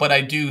shape, but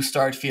I do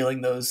start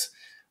feeling those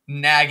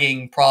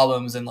nagging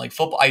problems in like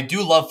football. I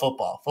do love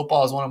football.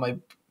 Football is one of my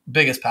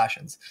biggest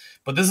passions.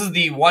 But this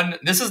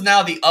is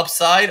now the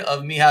upside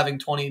of me having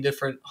 20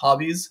 different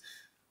hobbies,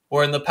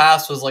 where in the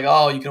past was like,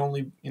 oh, you can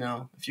only,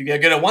 if you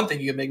get good at one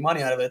thing, you can make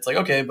money out of it. It's like,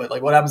 okay, but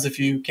like what happens if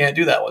you can't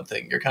do that one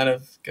thing? You're kind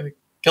of going to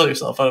kill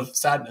yourself out of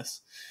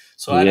sadness.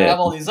 So I have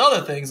all these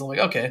other things. I'm like,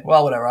 okay,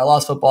 well, whatever. I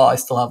lost football. I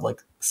still have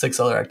like 6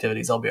 other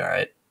activities. I'll be all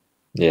right.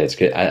 Yeah, it's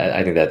good.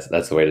 I think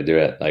that's the way to do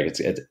it. Like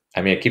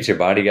I mean, it keeps your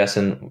body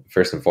guessing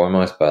first and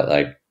foremost, but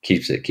like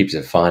keeps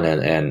it fun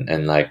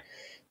and like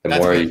the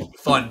more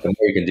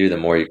you can do, the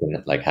more you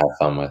can like have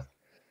fun with.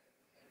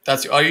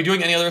 Are you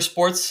doing any other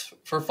sports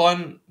for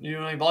fun? You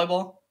doing any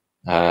volleyball?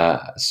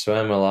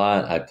 Swim a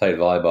lot. I played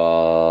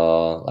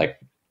volleyball like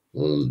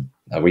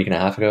a week and a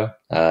half ago.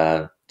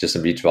 Just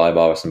some beach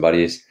volleyball with some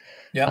buddies.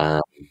 Yeah.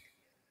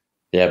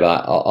 Yeah,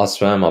 but I'll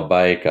swim, I'll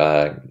bike,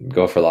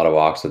 go for a lot of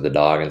walks with the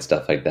dog and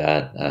stuff like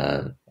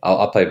that.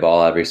 I'll play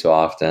ball every so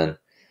often.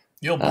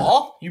 You'll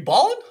ball? You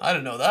balling? I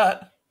didn't know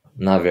that.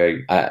 Not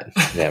very,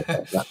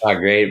 not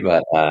great,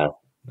 but why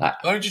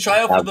don't you try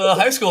out for the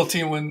high school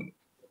team when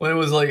it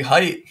was like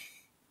height?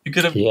 You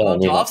could have gone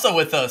to OFSA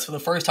with us for the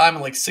first time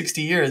in like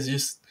 60 years.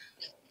 Just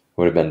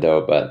would have been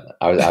dope, but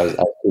I was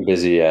too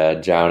busy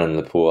drowning in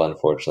the pool,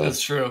 unfortunately.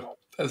 That's true.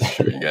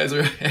 You guys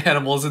are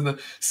animals in the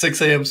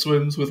 6 a.m.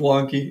 swims with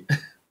Wonky.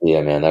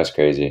 Yeah, man, that was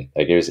crazy.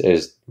 Like it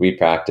was. We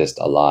practiced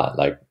a lot,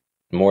 like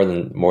more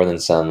than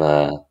some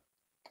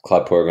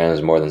club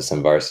programs, more than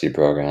some varsity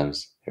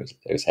programs. It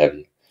was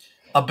heavy.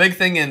 A big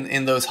thing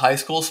in those high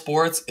school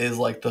sports is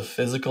like the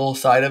physical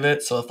side of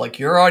it. So if like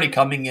you're already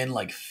coming in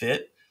like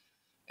fit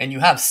and you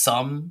have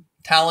some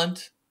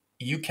talent,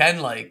 you can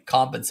like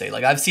compensate.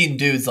 Like I've seen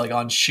dudes like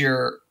on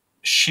sheer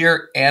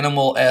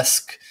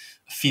animal-esque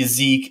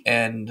physique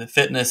and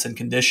fitness and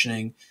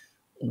conditioning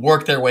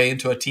work their way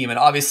into a team. And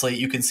obviously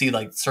you can see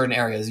like certain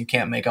areas you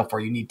can't make up for.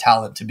 You need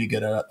talent to be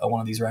good at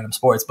one of these random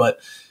sports. But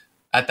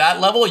at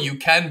that level, you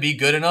can be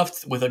good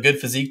enough with a good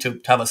physique to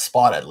have a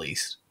spot at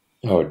least.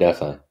 Oh,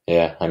 definitely.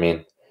 Yeah. I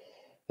mean,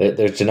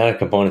 there's genetic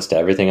components to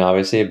everything,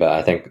 obviously, but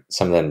I think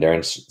some of the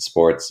endurance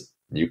sports,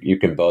 you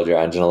can build your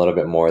engine a little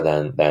bit more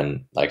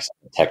than like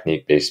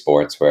technique-based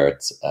sports where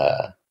it's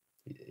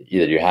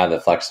either you have the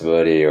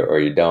flexibility or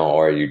you don't,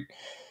 or you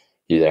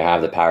either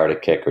have the power to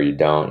kick or you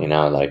don't.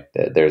 Like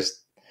there's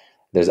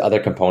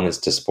other components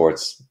to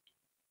sports,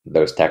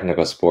 those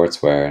technical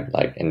sports where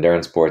like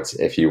endurance sports,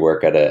 if you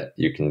work at it,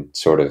 you can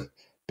sort of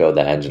build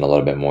that engine a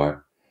little bit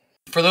more.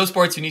 For those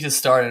sports, you need to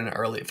start in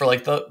for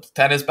like the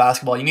tennis,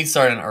 basketball, you need to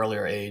start at an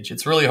earlier age.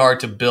 It's really hard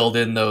to build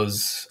in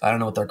those, I don't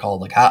know what they're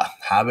called, like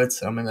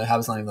habits. I mean,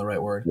 habit's not even the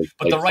right word,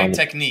 but like the right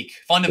technique,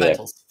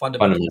 fundamentals.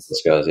 Fundamental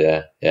skills,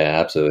 yeah,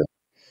 absolutely.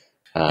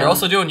 You're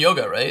also doing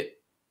yoga, right?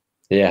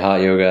 Yeah,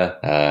 hot yoga.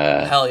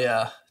 Hell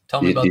yeah!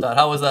 Tell me about that.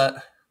 How was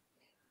that?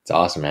 It's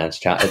awesome, man.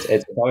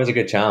 It's always a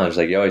good challenge.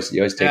 Like you always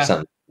take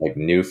something like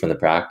new from the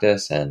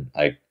practice, and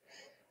like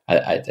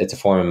it's a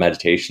form of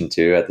meditation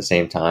too. At the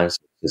same time, so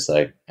it's just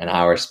like an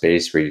hour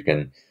space where you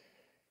can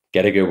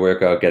get a good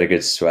workout, get a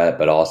good sweat,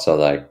 but also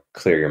like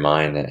clear your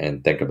mind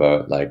and think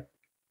about like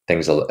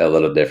things a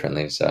little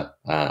differently. So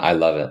I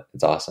love it.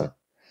 It's awesome.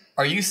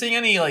 Are you seeing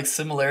any like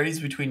similarities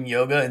between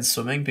yoga and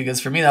swimming?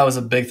 Because for me, that was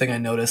a big thing I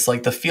noticed.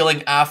 Like the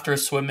feeling after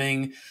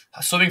swimming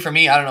for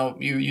me, I don't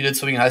know, you did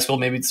swimming in high school,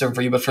 maybe it's different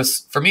for you, but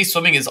for me,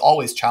 swimming is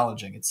always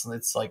challenging.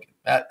 It's like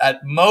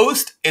at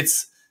most,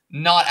 it's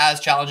not as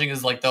challenging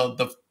as like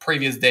the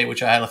previous day,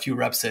 which I had a few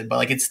reps in, but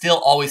like it still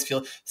always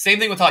feels same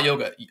thing with hot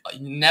yoga.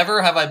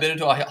 Never have I been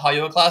into a hot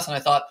yoga class and I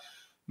thought,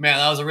 man,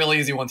 that was a really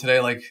easy one today.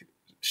 Like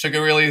should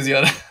go really easy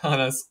on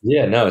us.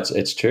 Yeah, no,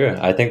 it's true.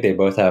 I think they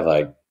both have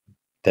like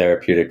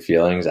therapeutic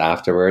feelings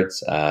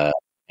afterwards.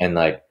 And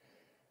like,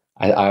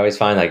 I always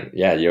find like,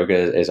 yeah,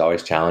 yoga is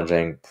always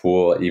challenging.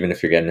 Pool, even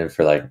if you're getting in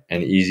for like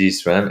an easy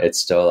swim, it's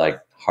still like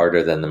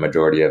harder than the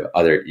majority of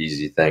other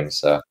easy things.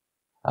 So,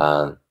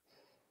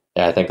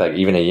 yeah, I think like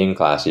even a yin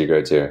class you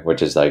go to,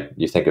 which is like,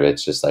 you think of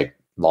it's just like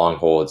long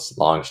holds,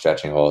 long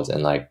stretching holds.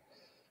 And like,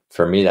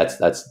 for me, that's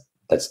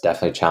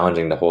definitely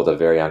challenging to hold a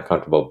very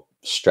uncomfortable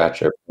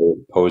stretch or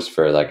pose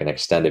for like an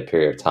extended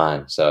period of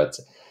time. So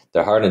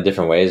they're hard in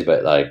different ways,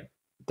 but like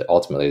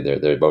ultimately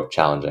they're both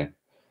challenging.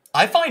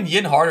 I find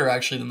yin harder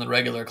actually than the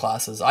regular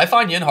classes. I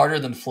find yin harder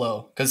than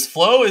flow because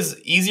flow is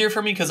easier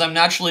for me because I'm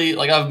naturally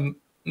like I have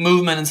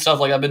movement and stuff.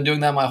 Like I've been doing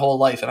that my whole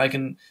life and I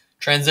can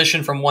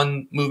transition from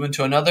one movement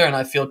to another and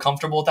I feel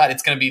comfortable with that.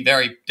 It's going to be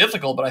very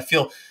difficult, but I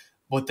feel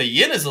what the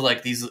yin is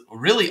like these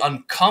really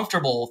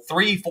uncomfortable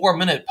 3-4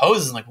 minute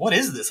poses. I'm like, what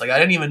is this? Like, I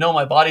didn't even know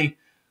my body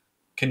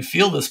can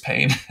feel this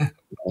pain.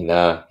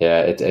 No,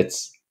 yeah,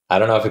 it's. I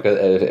don't know if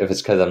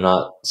it's because I'm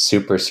not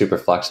super super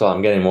flexible.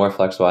 I'm getting more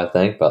flexible, I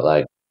think, but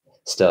like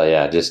still,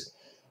 yeah,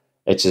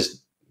 it's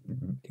just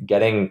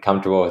getting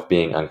comfortable with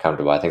being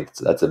uncomfortable. I think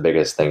that's the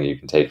biggest thing you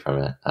can take from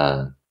it.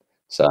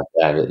 So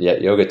yeah,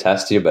 yoga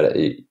tests you, but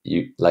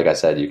you like I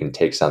said, you can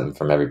take something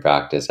from every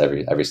practice,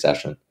 every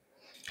session.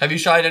 Have you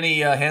tried any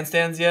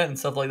handstands yet and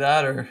stuff like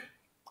that, or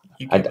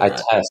you I, keep I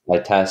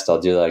that? test.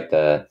 I'll do like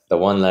the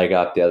one leg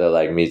up, the other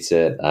leg meets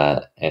it,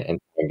 and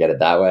get it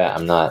that way.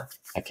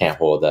 I can't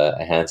hold a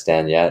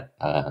handstand yet,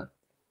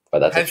 but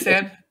that's a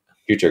Headstand?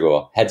 future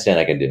goal. Headstand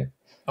I can do.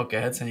 Okay,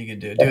 headstand you can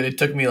do. Dude, it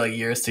took me like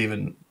years to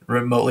even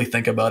remotely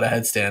think about a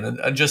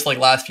headstand. And just like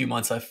last few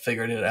months, I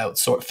figured it out.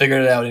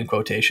 Figured it out in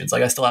quotations.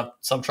 Like I still have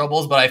some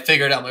troubles, but I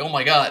figured out, like, oh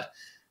my God,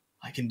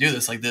 I can do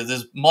this. Like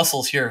there's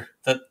muscles here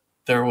that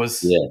there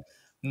was Yeah, I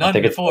none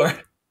think it's before.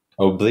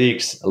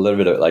 obliques, a little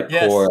bit of like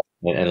Yes. core,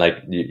 and like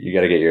you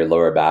got to get your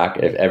lower back.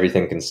 If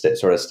everything can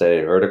sort of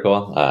stay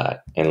vertical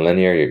and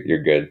linear,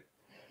 you're good.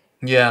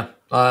 Yeah.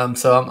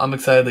 So I'm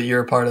excited that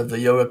you're a part of the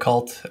yoga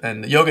cult,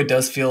 and yoga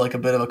does feel like a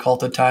bit of a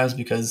cult at times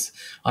because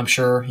I'm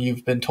sure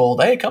you've been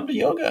told, "Hey, come to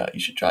yoga. You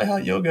should try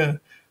hot yoga,"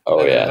 Oh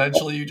and then yeah,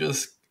 eventually you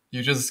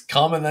just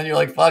come, and then you're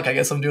like, "Fuck, I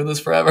guess I'm doing this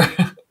forever."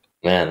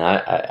 man.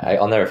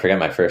 I'll never forget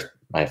my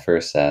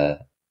first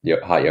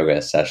hot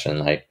yoga session.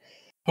 Like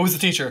Who was the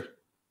teacher?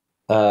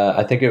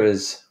 I think it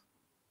was.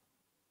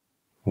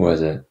 Who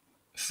was it?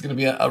 This is gonna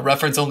be a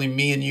reference only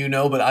me and you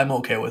know, but I'm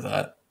okay with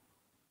that.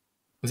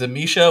 Was it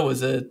Misha?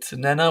 Was it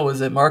Nena?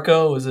 Was it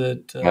Marco? Was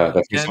it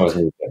The first one was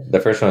Kent? Misha. The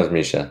first one was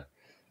Misha.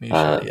 Misha,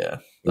 Uh, yeah,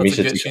 that's a Misha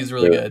good. took us She's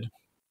really through. good.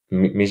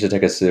 Misha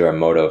took us through our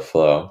moto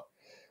flow,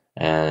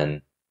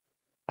 and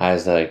I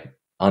was like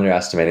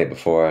underestimating it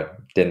before.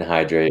 Didn't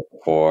hydrate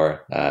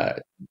before.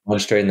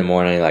 Went straight in the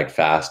morning, like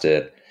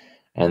fasted,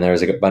 and there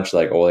was like a bunch of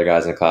like older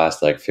guys in the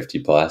class, like 50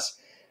 plus,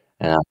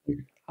 and I was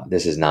like,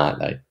 this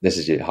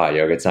is hot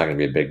yoga. It's not going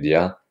to be a big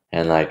deal,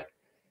 and like.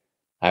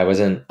 I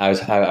wasn't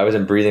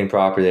breathing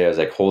properly. I was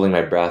like holding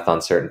my breath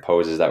on certain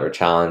poses that were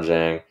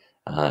challenging,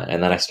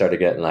 and then I started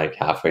getting like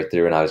halfway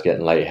through, and I was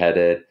getting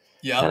lightheaded, and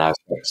Yep. I was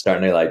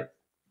starting to like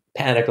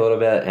panic a little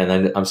bit, and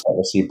then I'm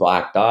starting to see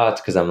black dots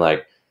because I'm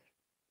like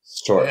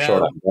short Yeah,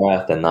 on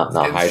breath and it's not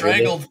getting hydrated.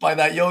 strangled by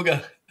that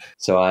yoga.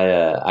 So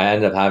I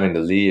ended up having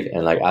to leave,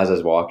 and like as I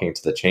was walking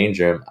to the change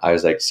room, I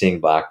was like seeing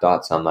black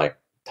dots. So I'm like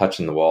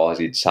touching the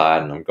walls each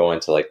side, and I'm going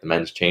to like the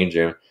men's change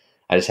room.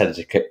 I just had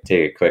to take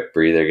a quick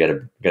breather, get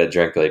a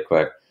drink really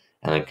quick,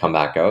 and then come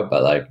back out.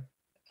 But like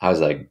I was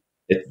like,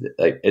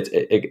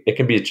 it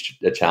can be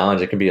a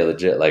challenge. It can be a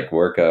legit like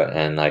workout,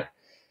 and like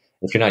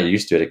if you're not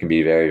used to it, it can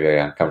be very very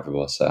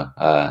uncomfortable. So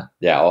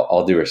yeah,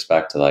 all due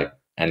respect to like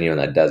anyone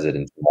that does it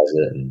and does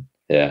it, and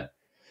yeah.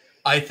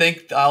 I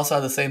think I also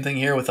had the same thing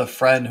here with a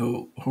friend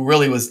who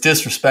really was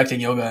disrespecting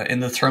yoga in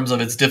the terms of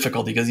its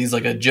difficulty because he's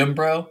like a gym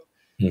bro.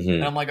 And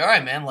Hmm. I'm like, all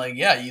right, man, like,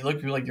 yeah, you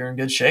look like you're in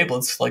good shape.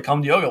 Let's like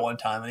come to yoga one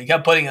time. And he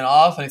kept putting it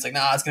off, and he's like,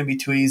 nah, it's gonna be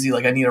too easy.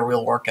 Like, I need a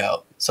real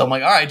workout. So I'm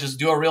like, all right, just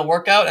do a real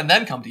workout and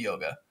then come to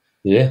yoga.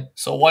 Yeah.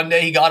 So one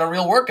day he got a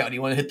real workout. He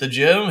went to hit the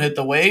gym, hit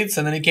the weights,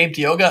 and then he came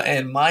to yoga.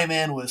 And my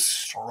man was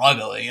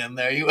struggling in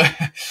there.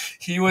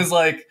 He was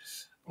like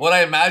what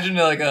I imagined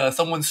like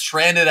someone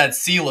stranded at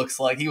sea looks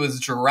like. He was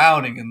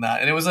drowning in that,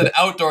 and it was an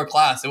outdoor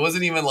class. It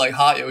wasn't even like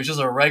hot. It was just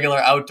a regular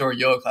outdoor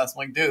yoga class. I'm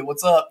like, dude,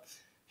 what's up?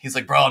 He's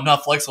like, bro, I'm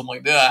not flexible. I'm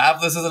like, dude, half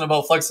this isn't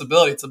about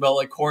flexibility. It's about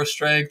like core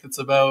strength. It's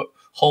about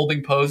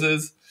holding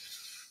poses.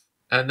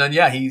 And then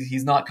yeah,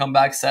 he's not come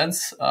back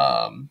since.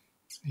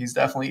 He's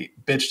definitely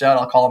bitched out.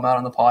 I'll call him out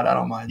on the pod. I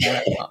don't mind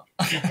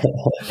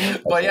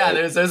that. But yeah,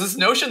 there's this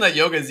notion that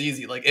yoga is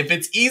easy. Like if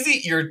it's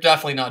easy, you're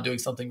definitely not doing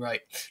something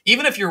right.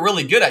 Even if you're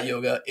really good at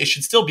yoga, it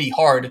should still be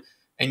hard,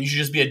 and you should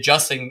just be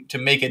adjusting to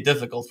make it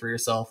difficult for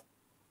yourself.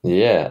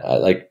 Yeah,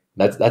 like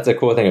that's a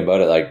cool thing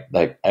about it.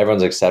 Like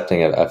everyone's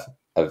accepting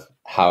of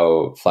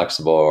how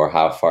flexible or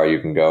how far you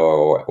can go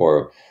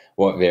or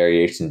what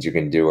variations you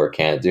can do or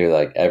can't do.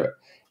 Like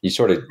you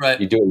sort of Right.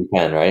 you do what you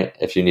can, right?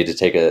 If you need to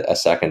take a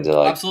second to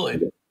like Absolutely.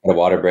 get a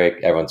water break,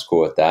 everyone's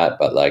cool with that.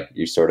 But like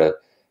you sort of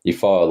you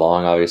follow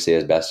along obviously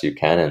as best you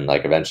can, and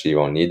like eventually you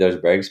won't need those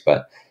breaks,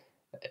 but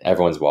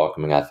everyone's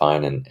welcoming, I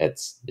find, and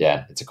it's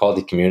a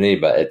quality community,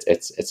 but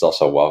it's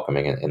also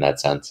welcoming in that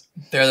sense.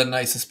 They're the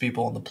nicest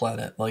people on the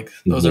planet. Like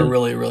those are Hmm.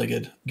 really, really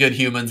good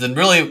humans, and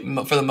really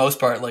for the most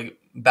part, like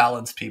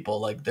balanced people.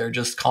 Like they're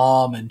just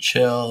calm and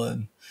chill,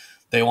 and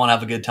they want to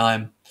have a good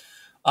time.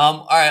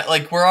 All right,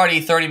 like we're already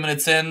 30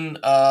 minutes in.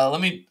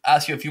 Let me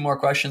ask you a few more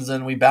questions,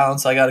 and we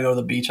bounce. I got to go to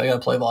the beach. I got to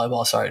play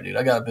volleyball. Sorry, dude.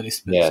 I got a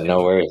busy Yeah, no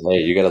schedule. worries. Hey,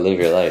 you got to live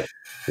your life.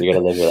 You got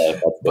to live your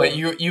life. That's But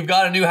cool. you've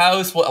got a new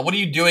house. What are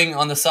you doing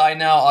on the side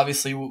now?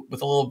 Obviously,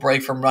 with a little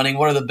break from running.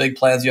 What are the big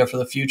plans you have for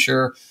the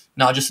future?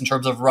 Not just in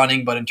terms of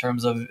running, but in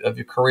terms of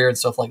your career and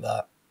stuff like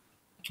that.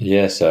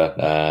 Yeah,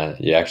 so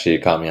you actually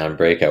caught me on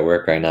break at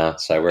work right now.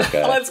 So I work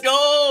Let's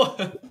go.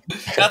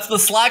 That's the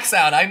Slack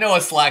sound. I know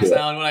a Slack yeah,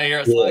 sound when I hear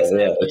a Slack yeah,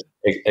 yeah. sound.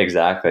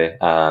 Exactly.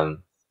 So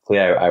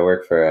yeah, I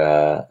work for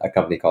a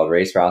company called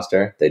Race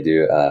Roster. They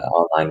do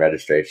online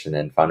registration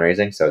and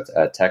fundraising. So it's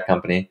a tech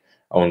company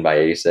owned by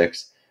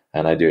ASICS,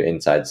 and I do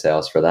inside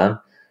sales for them.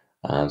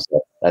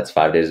 So that's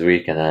 5 days a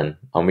week, and then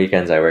on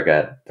weekends I work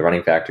at the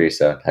Running Factory.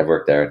 So I've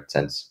worked there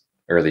since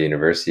early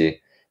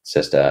university. It's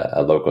just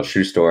a local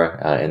shoe store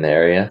in the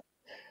area,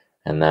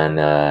 and then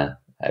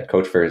I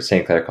coach for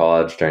St. Clair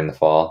College during the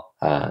fall.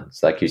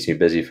 So that keeps me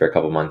busy for a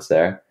couple months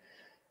there.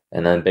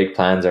 And then big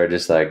plans are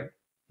just like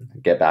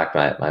get back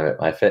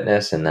my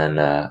fitness, and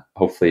then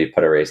hopefully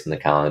put a race in the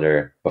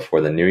calendar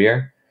before the new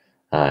year.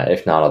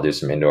 If not, I'll do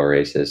some indoor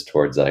races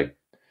towards like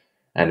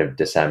end of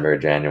December,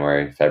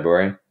 January,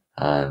 February.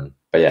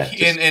 But yeah,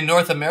 just, In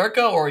North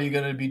America, or are you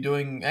going to be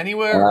doing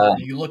anywhere? Or are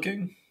you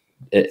looking?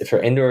 for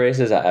indoor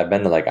races, I've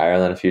been to like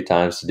Ireland a few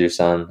times to do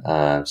some.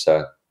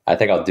 So I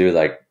think I'll do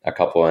like a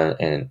couple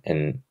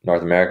in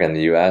North America and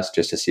the US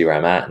just to see where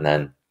I'm at, and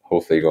then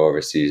hopefully go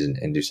overseas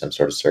and do some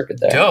sort of circuit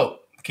there. Dope.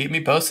 Keep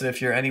me posted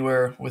if you're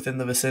anywhere within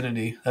the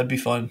vicinity. That'd be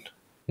fun.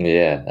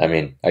 Yeah, I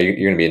mean,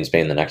 you're gonna be in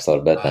Spain the next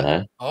little bit, then,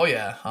 huh? Oh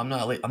yeah, I'm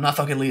not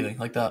fucking leaving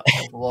like that.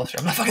 Wall Street.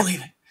 I'm not fucking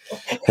leaving.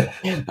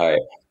 All right,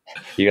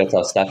 you gotta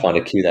tell Stefan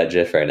to cue that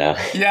GIF right now.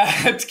 Yeah,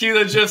 it's cue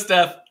the GIF,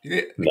 Steph.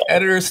 No.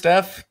 Editor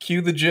Steph, cue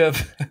the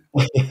GIF.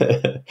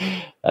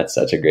 That's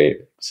such a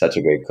great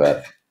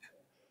clip.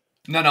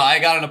 No, I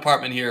got an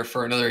apartment here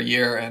for another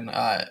year, and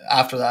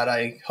after that,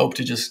 I hope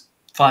to just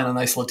find a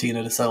nice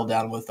Latina to settle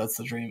down with. That's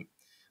the dream.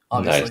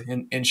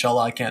 Obviously,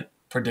 inshallah, I can't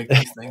predict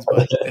these things,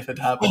 but if it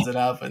happens, it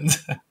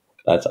happens.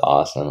 That's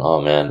awesome.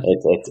 Oh man,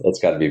 it's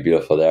got to be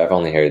beautiful there. I've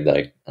only heard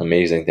like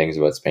amazing things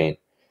about Spain.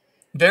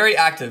 Very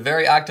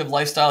active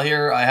lifestyle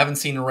here. I haven't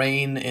seen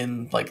rain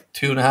in like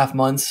 2.5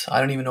 months.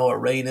 I don't even know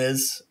what rain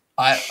is.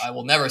 I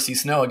will never see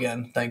snow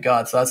again, thank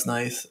God. So that's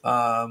nice.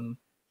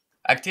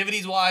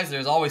 Activities wise,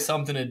 there's always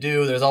something to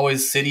do. There's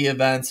always city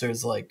events.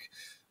 There's like,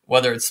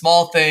 whether it's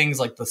small things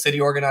like the city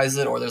organizes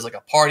it, or there's like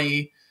a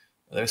party.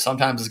 There's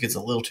sometimes it gets a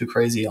little too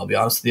crazy. I'll be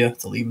honest with you.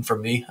 It's even for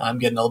me. I'm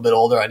getting a little bit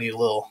older. I need a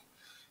little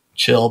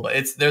chill, but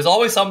there's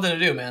always something to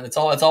do, man. It's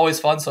always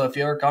fun. So if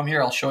you ever come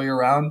here, I'll show you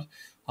around.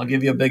 I'll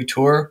give you a big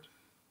tour.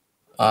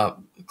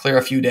 Clear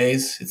a few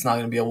days. It's not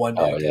going to be a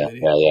one-day activity.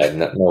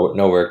 Yeah.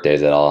 No work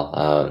days at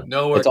all.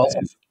 No work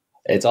days.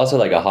 It's also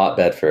like a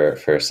hotbed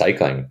for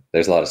cycling.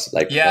 There's a lot of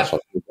like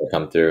professional people that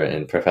come through,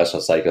 and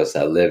professional cyclists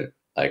that live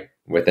like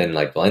within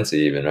like Valencia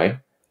even, right?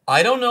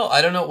 I don't know.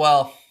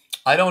 Well,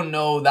 I don't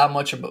know that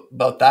much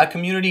about that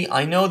community.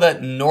 I know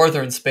that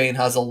northern Spain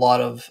has a lot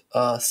of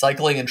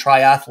cycling and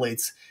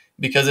triathletes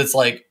because it's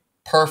like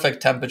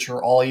perfect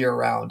temperature all year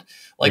round.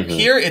 Like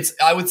here,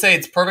 I would say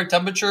it's perfect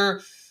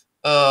temperature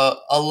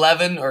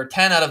 11 or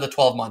 10 out of the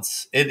 12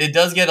 months. It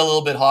does get a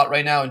little bit hot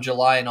right now in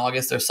July and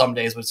August. There's some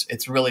days which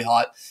it's really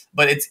hot,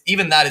 but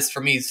even that is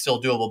for me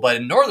still doable. But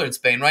in northern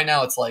Spain right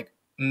now, it's like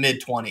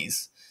mid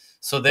 20s.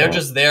 So they're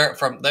just there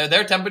from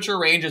their temperature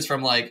range is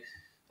from like,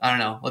 I don't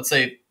know, let's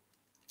say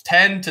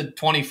 10 to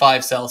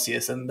 25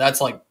 Celsius. And that's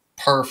like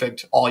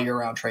perfect all year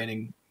round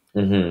training.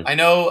 I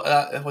know,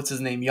 what's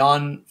his name?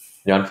 Jan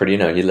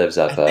Frodeno. He lives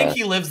up. I think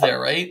he lives there,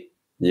 right?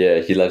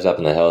 Yeah. He lives up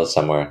in the hills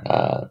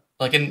somewhere.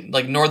 Like in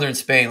like northern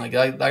Spain. Like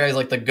that guy's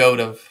like the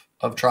goat of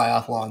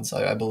triathlons,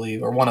 I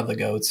believe, or one of the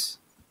goats.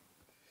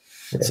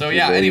 Yeah, so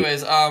yeah,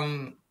 anyways,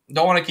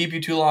 don't want to keep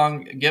you too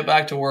long. Get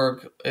back to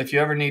work. If you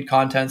ever need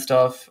content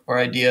stuff or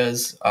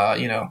ideas,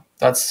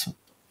 that's,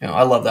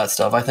 I love that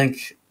stuff. I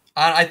think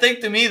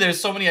to me,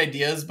 there's so many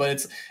ideas,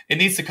 but it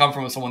needs to come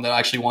from someone that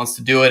actually wants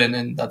to do it. And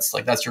then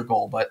that's your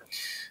goal. But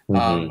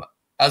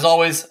as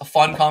always, a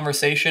fun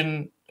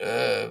conversation.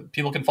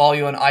 People can follow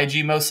you on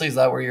IG mostly. Is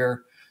that where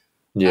you're?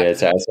 Yeah,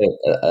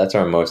 that's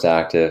where I'm most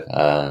active.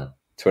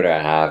 Twitter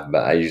I have,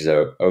 but I use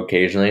it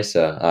occasionally.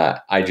 So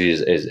IG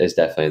is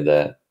definitely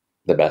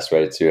the best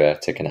way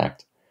to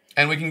connect.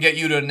 And we can get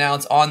you to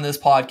announce on this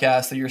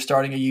podcast that you're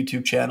starting a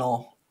YouTube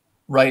channel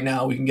right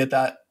now. We can get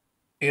that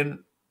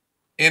in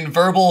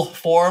verbal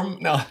form.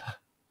 No.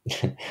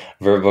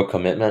 Verbal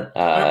commitment.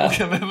 Verbal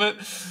commitment.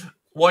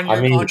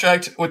 1-year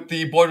contract with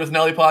the Board with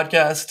Nelly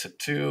podcast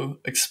to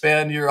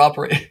expand your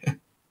operation.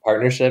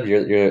 Partnership.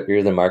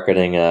 You're the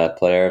marketing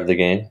player of the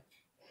game.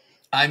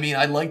 I mean,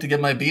 I'd like to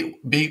get my beat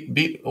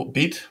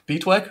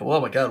wet.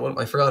 Oh my God,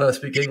 I forgot how to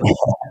speak English.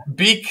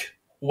 Beak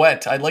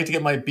wet. I'd like to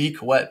get my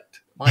beak wet.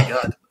 My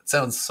God, that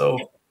sounds so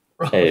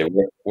wrong. Hey,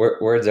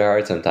 words are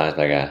hard sometimes,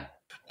 my guy.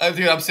 Dude,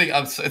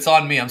 it's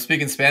on me. I'm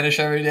speaking Spanish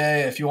every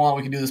day. If you want,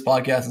 we can do this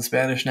podcast in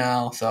Spanish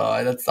now.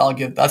 So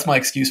that's my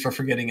excuse for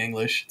forgetting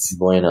English.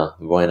 Bueno.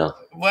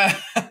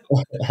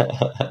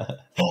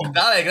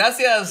 Dale,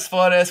 gracias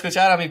por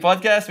escuchar a mi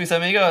podcast, mis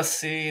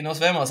amigos, y nos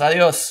vemos.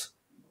 Adiós.